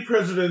 3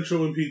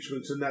 presidential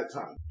impeachments in that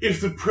time.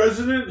 If the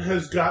president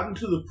has gotten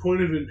to the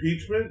point of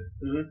impeachment,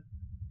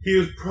 he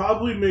has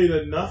probably made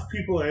enough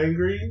people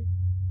angry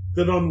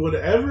that on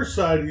whatever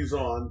side he's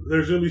on,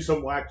 there's going to be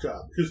some whack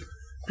job. Because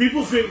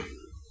people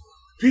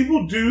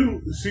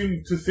do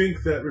seem to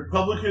think that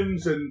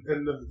Republicans and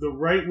the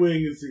right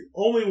wing is the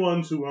only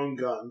ones who own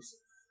guns.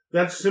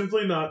 That's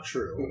simply not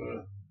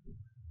true.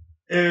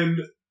 And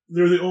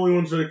they're the only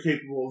ones that are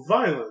capable of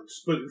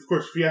violence. But, of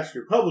course, if you ask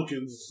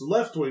Republicans, the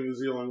left wing is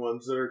the only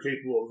ones that are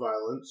capable of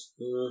violence.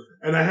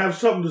 And I have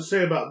something to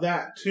say about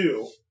that,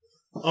 too.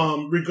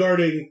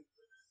 Regarding,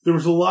 there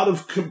was a lot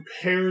of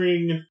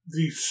comparing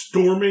the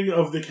storming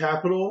of the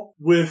Capitol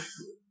with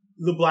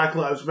the Black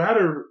Lives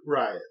Matter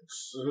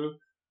riots.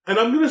 And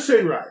I'm going to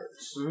say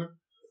riots.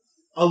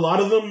 A lot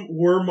of them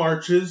were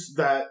marches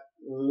that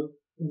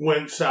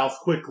went south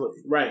quickly.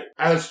 Right.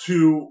 As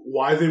to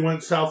why they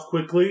went south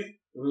quickly,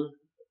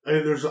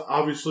 and there's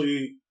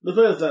obviously I'm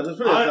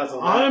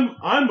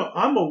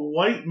a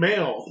white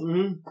male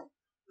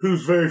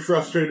who's very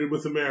frustrated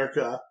with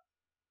America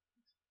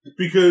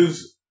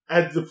because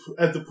at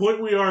the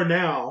point we are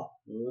now,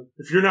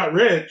 if you're not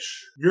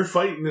rich, you're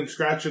fighting and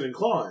scratching and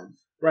clawing.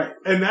 Right.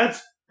 And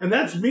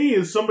that's me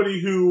as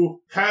somebody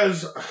who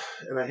has,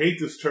 and I hate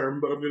this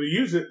term, but I'm going to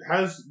use it,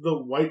 has the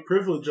white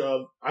privilege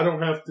of I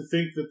don't have to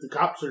think that the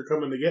cops are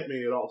coming to get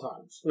me at all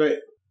times. Right.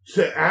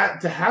 To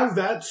have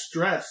that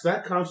stress,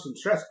 that constant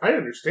stress, I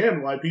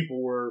understand why people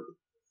were,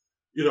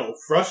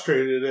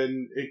 frustrated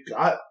and it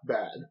got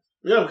bad.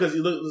 Yeah, because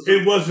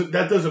it wasn't.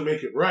 That doesn't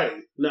make it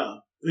right.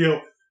 No,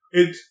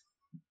 it's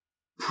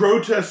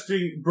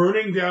protesting,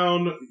 burning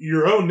down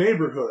your own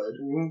neighborhood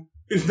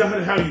is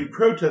not how you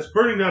protest.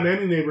 Burning down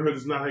any neighborhood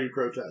is not how you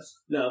protest.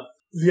 No.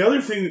 The other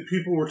thing that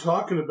people were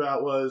talking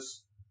about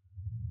was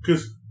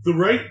because the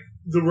right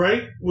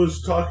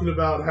was talking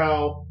about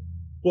how.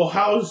 Well,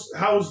 how is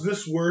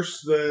this worse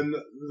than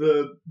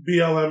the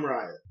BLM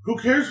riot? Who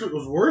cares if it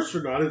was worse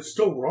or not? It's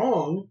still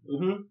wrong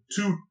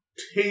to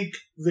take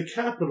the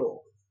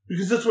Capitol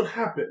because that's what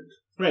happened.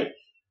 Right.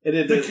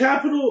 And the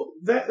Capitol,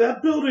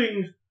 that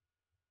building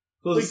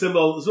was a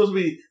symbol. It's supposed to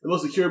be the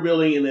most secure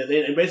building, and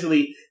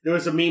basically there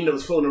was a meme that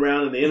was floating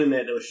around on the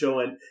internet that was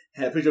showing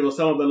had a picture of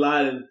Osama bin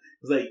Laden.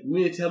 It was like, you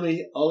mean to tell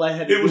me all I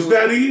had to do was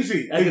that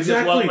easy? I could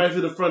just walk right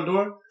through the front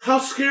door. How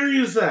scary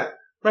is that?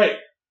 Right.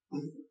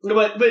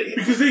 But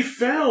because they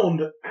found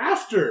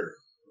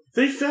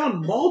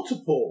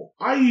multiple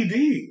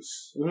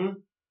IEDs.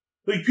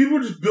 Like people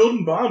were just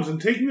building bombs and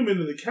taking them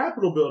into the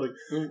Capitol building.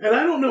 And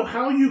I don't know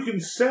how you can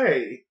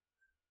say,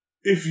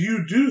 if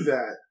you do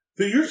that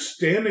you're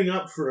standing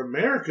up for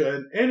America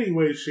in any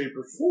way, shape,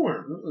 or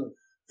form.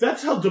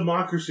 That's how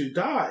democracy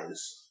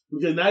dies.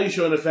 Because now you're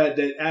showing the fact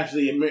that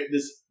actually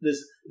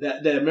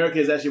that America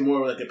is actually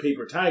more like a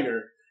paper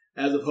tiger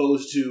as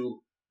opposed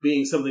to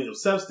being something of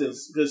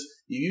substance, because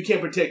you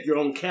can't protect your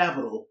own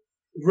capital.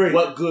 Right.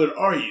 What good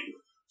are you?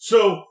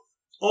 So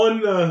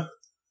I've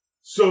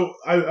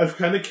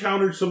kind of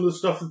countered some of the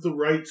stuff that the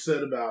right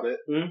said about it.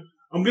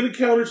 I'm going to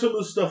counter some of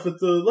the stuff that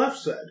the left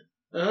said.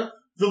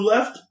 The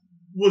left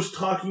was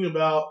talking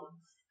about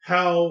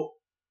how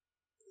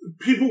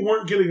people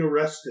weren't getting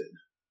arrested.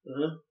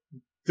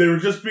 They were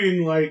just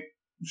being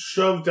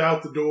shoved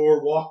out the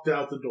door, walked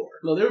out the door.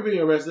 No, they were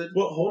being arrested.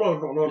 Well, hold on.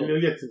 I'm going to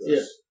get to this.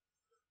 Yeah.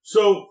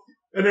 So.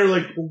 And they're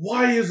like, well,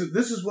 why is it?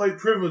 This is white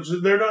privilege.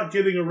 They're not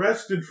getting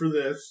arrested for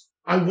this.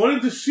 I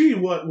wanted to see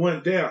what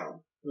went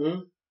down.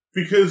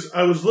 Because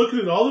I was looking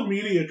at all the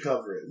media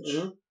coverage.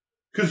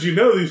 Because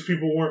these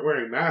people weren't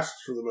wearing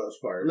masks for the most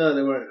part. No,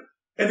 they weren't.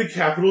 And the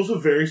Capitol's a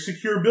very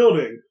secure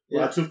building.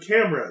 Yeah. Lots of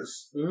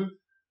cameras.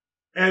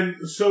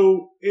 And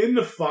so in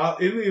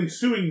the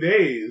ensuing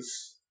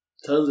days...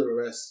 Tons of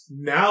arrests.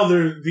 Now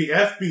the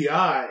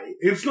FBI.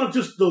 It's not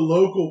just the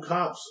local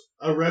cops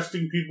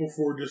arresting people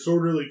for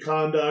disorderly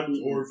conduct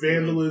or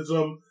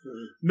vandalism.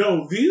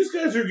 No, these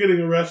guys are getting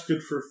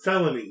arrested for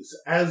felonies,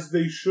 as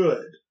they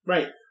should.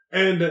 Right.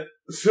 And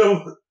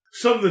so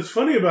something that's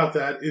funny about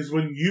that is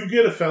when you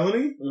get a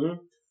felony,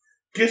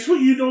 guess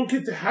what you don't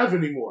get to have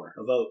anymore?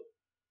 A vote.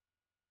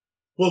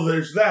 Well,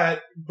 there's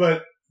that,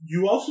 but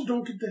you also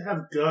don't get to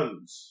have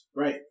guns.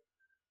 Right.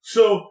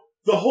 So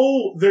the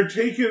whole, they're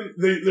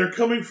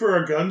coming for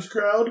our guns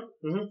crowd.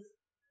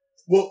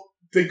 Well,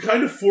 they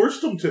kind of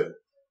forced them to.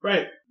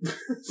 Right.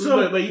 So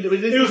it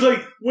was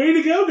like, way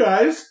to go,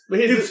 guys.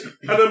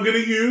 And I'm going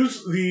to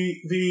use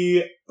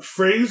the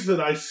phrase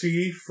that I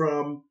see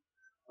from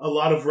a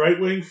lot of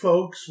right-wing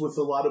folks with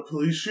a lot of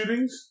police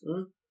shootings.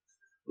 I'm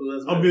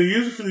going to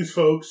use it for these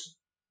folks.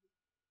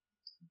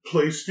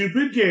 Play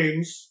stupid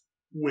games,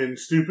 win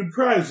stupid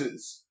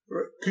prizes.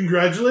 Right.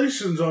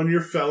 Congratulations on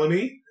your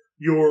felony,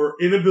 your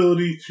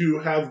inability to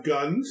have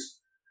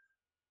guns,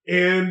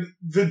 and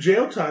the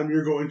jail time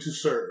you're going to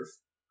serve.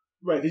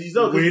 Right,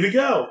 because way to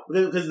go.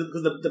 Because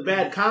the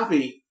bad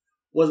copy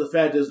was the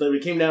fact that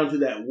it came down to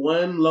that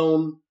one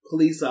lone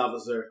police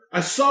officer.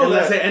 I saw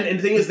that. And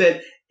the thing is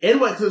that,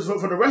 because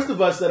for the rest of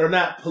us that are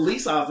not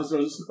police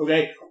officers,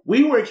 okay,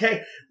 we were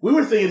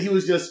thinking he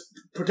was just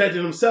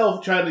protecting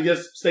himself, trying to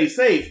just stay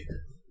safe.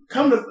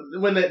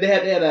 When they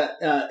had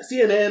a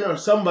CNN or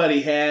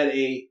somebody had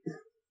a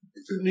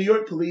New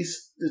York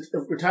police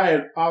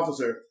retired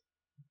officer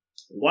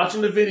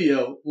watching the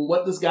video,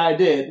 what this guy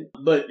did,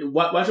 but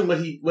watching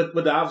what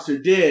the officer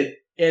did,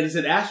 and it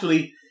said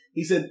actually,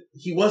 he said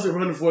he wasn't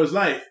running for his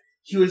life.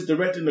 He was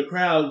directing the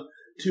crowd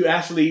to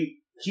actually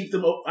keep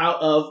them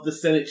out of the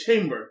Senate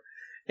chamber.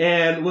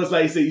 And was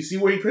like, so you see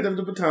where he picked up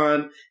the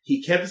baton,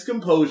 he kept his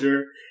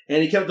composure,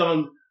 and he kept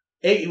on,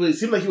 it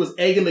seemed like he was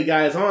egging the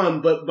guys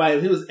on, but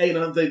he was egging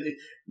on,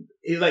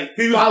 he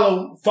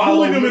was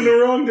following them in the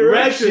wrong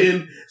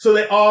direction. So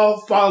they all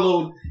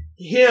followed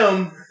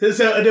him. And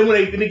then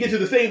when they get to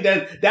the thing,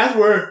 then that's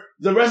where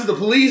the rest of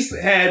the police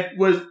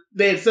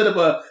they had set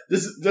up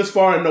this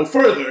far and no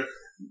further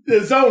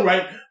zone,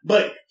 right?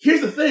 But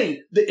here's the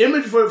thing: the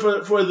image for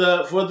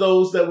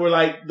those that were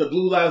like the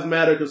Blue Lives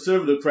Matter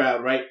conservative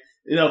crowd, right?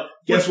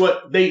 Guess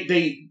what?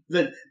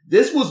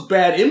 This was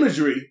bad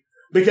imagery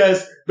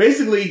because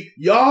basically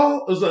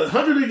y'all, it was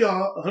 100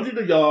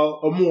 of y'all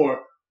or more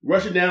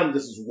rushing down.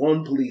 This is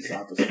one police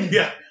officer.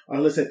 Yeah.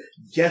 Listen,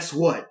 guess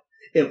what?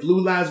 If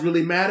blue lives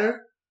really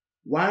matter,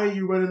 why are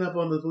you running up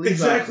on the police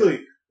Exactly.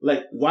 officer?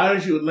 Like, why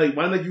don't you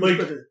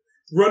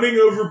running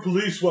over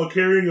police while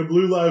carrying a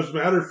Blue Lives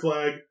Matter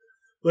flag?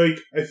 Like,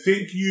 I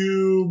think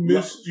you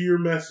missed your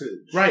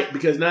message. Right,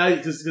 because now,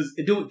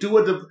 do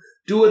what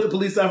the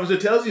police officer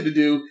tells you to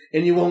do,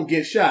 and you won't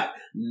get shot.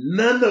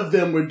 None of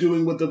them were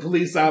doing what the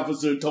police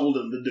officer told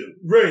them to do.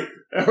 Right.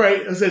 All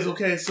right. It says,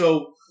 okay,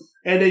 so,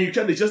 and then you're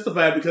trying to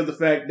justify it because of the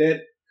fact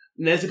that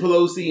Nancy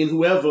Pelosi and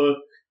whoever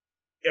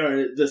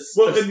are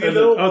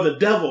the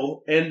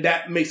devil, and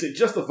that makes it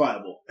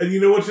justifiable. And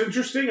you know what's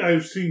interesting?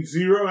 I've seen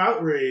zero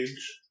outrage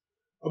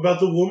about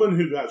the woman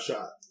who got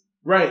shot.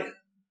 Right.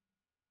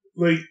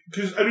 Like,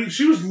 because, I mean,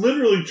 she was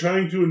literally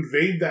trying to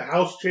invade the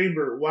House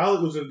chamber while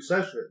it was in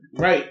session.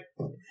 Right.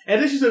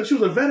 And then she said she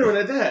was a veteran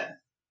at that.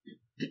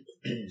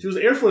 She was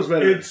an Air Force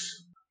veteran.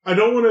 I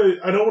don't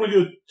want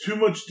to go too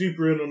much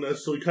deeper in on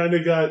this, so we kind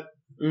of got,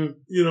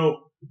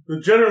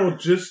 the general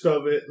gist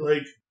of it.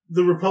 Like,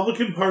 the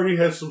Republican Party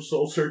has some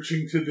soul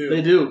searching to do.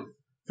 They do.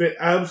 They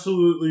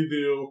absolutely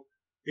do.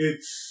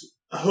 It's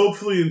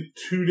hopefully in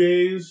 2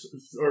 days,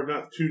 or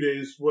not 2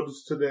 days, what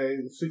is today?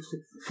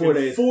 4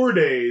 days. 4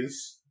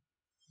 days,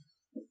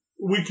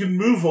 we can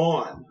move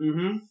on.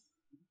 Mm-hmm.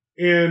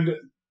 And,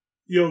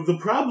 the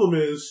problem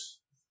is,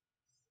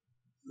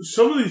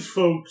 some of these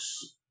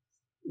folks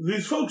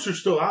are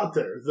still out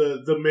there,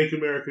 the Make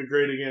America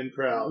Great Again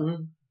crowd.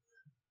 Mm-hmm.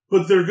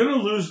 But they're going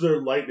to lose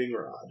their lightning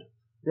rod.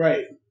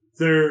 Right.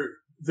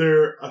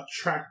 They're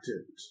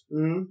attracted.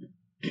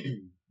 Mm-hmm.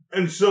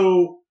 And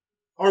so,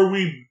 are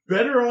we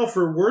better off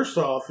or worse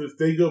off if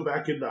they go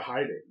back into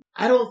hiding?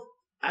 I don't.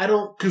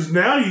 Because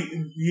now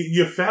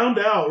you found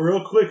out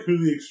real quick who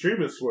the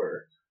extremists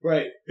were.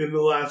 Right.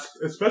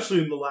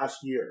 Especially in the last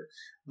year.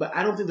 But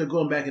I don't think they're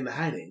going back into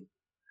hiding.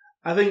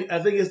 I think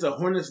it's the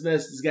hornet's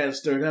nest that's gotten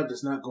stirred up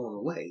that's not going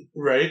away.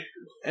 Right.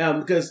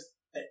 Because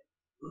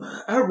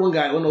I heard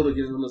one older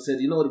gentleman said,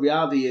 the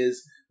reality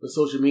is with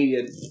social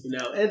media,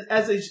 and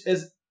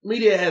as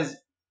media has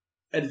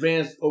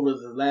advanced over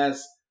the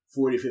last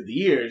 40, 50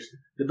 years,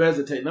 the better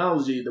the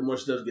technology, the more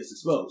stuff gets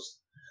exposed.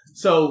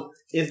 So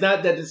it's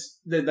not that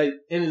that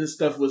any of this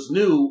stuff was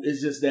new.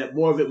 It's just that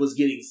more of it was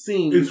getting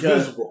seen. It's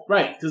visible,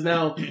 right? Because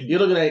now you're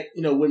looking at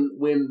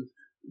when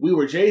we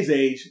were Jay's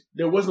age,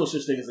 there was no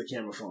such thing as a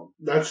camera phone.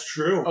 That's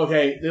true.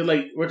 Okay,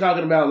 we're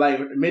talking about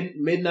mid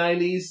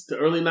 90s to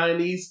early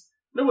 90s.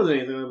 There wasn't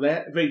anything like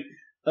that. In fact,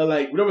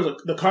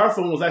 the car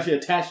phone was actually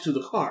attached to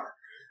the car.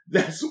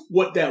 That's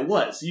what that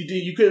was.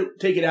 You could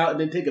take it out and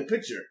then take a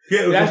picture.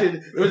 Yeah,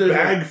 it was a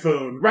bag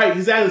phone. Right,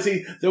 exactly.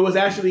 See, there was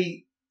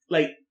actually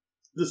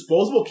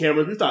disposable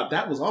cameras. We thought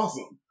that was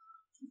awesome.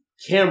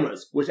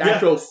 Cameras, which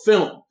actual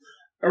film.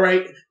 All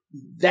right,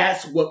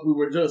 that's what we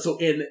were doing. So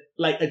in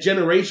a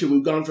generation,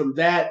 we've gone from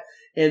that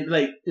and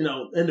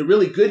and the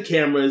really good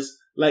cameras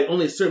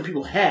only certain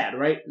people had.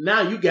 Right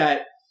now, you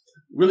got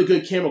really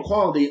good camera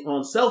quality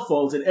on cell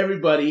phones, and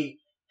everybody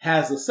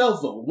has a cell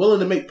phone, willing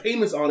to make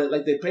payments on it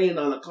like they're paying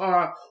on a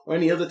car or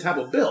any other type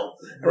of bill.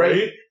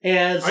 Right?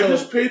 And so, I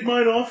just paid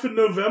mine off in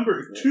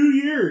November. 2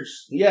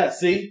 years. Yeah,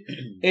 see?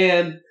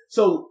 And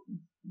so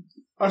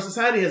our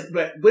society has,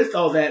 but with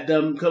all that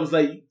comes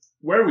like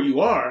wherever you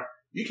are,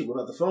 you can put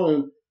out the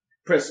phone,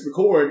 press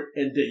record,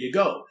 and there you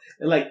go.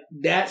 And like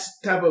that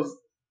type of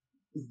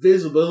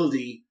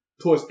visibility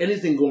towards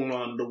anything going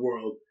on in the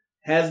world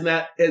has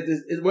not,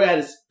 we're at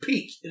its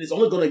peak, and it's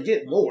only going to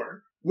get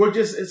more. We're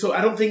just, so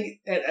I don't think,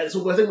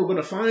 so what I think we're going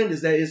to find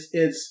is that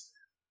it's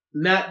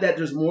not that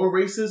there's more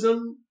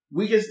racism.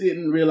 We just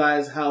didn't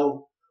realize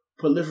how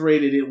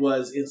proliferated it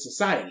was in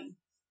society.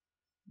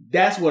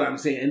 That's what I'm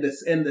saying.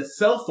 And the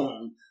cell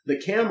phone, the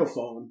camera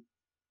phone,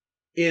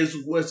 is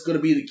what's going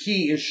to be the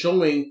key in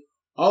showing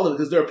all of it.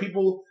 Because there are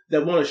people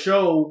that want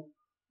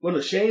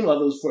to shame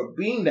others for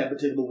being that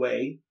particular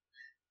way.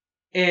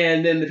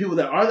 And then the people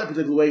that are that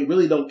particular way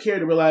really don't care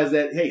to realize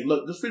that, hey,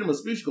 look, this freedom of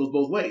speech goes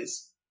both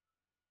ways.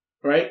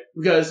 Right?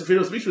 Because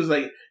freedom of speech was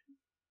like,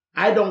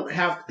 I don't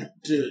have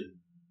to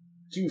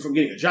keep you from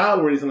getting a job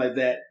or anything like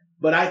that,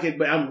 but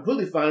I'm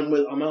completely fine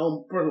with, on my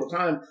own personal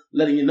time,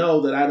 letting you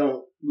know that I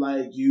don't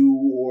like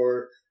you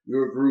or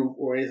your group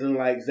or anything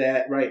like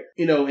that, right?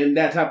 You know, and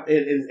that type,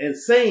 and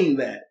saying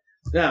that.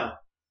 Now,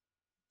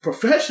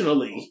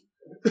 professionally,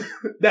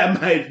 that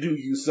might do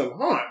you some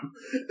harm,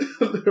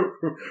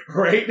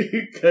 right?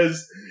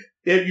 Because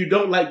if you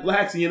don't like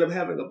blacks, you end up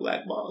having a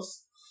black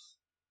boss.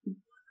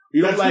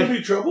 You don't That's gonna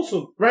be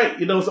troublesome, right?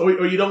 You know, so,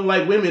 or you don't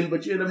like women,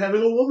 but you end up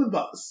having a woman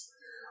boss,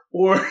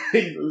 or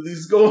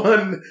just go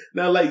on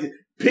now. Like,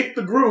 pick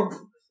the group.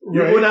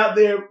 You're going out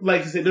there,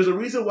 like you said. There's a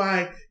reason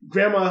why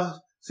Grandma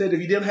said if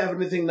you didn't have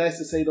anything nice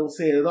to say, don't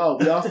say it at all.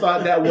 We all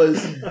thought that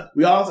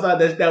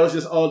was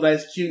just all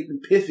nice, cute,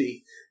 and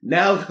pithy.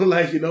 Now,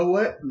 like, you know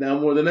what? Now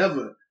more than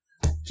ever,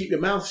 keep your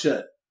mouth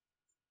shut.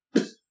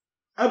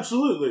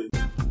 Absolutely.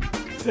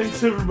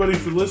 Thanks everybody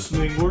for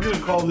listening. We're going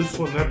to call this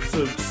one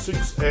episode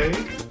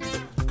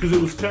 6A because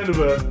it was kind of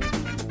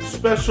a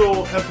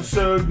special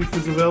episode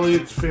because of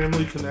Elliot's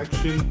family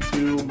connection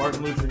to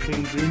Martin Luther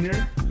King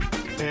Jr.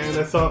 And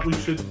I thought we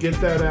should get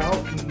that out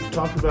and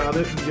talk about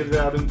it and get it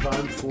out in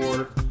time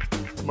for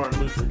Martin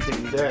Luther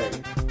King Day.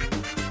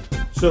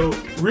 So,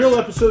 real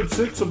episode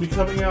 6 will be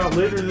coming out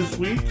later this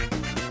week.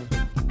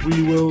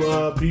 We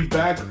will be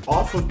back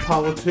off of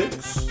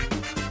politics.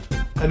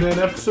 And then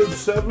episode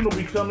 7 will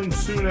be coming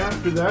soon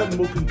after that, and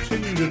we'll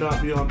continue to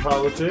not be on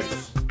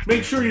politics.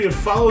 Make sure you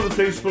follow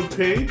the Facebook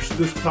page.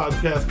 This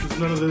podcast is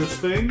none of those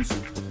things.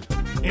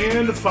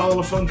 And follow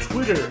us on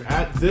Twitter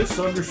at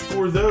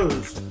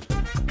 @this_those.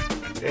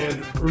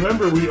 And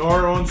remember, we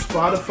are on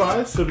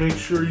Spotify, so make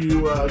sure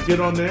you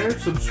get on there,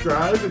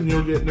 subscribe, and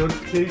you'll get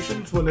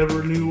notifications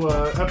whenever new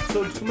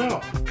episodes come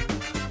out.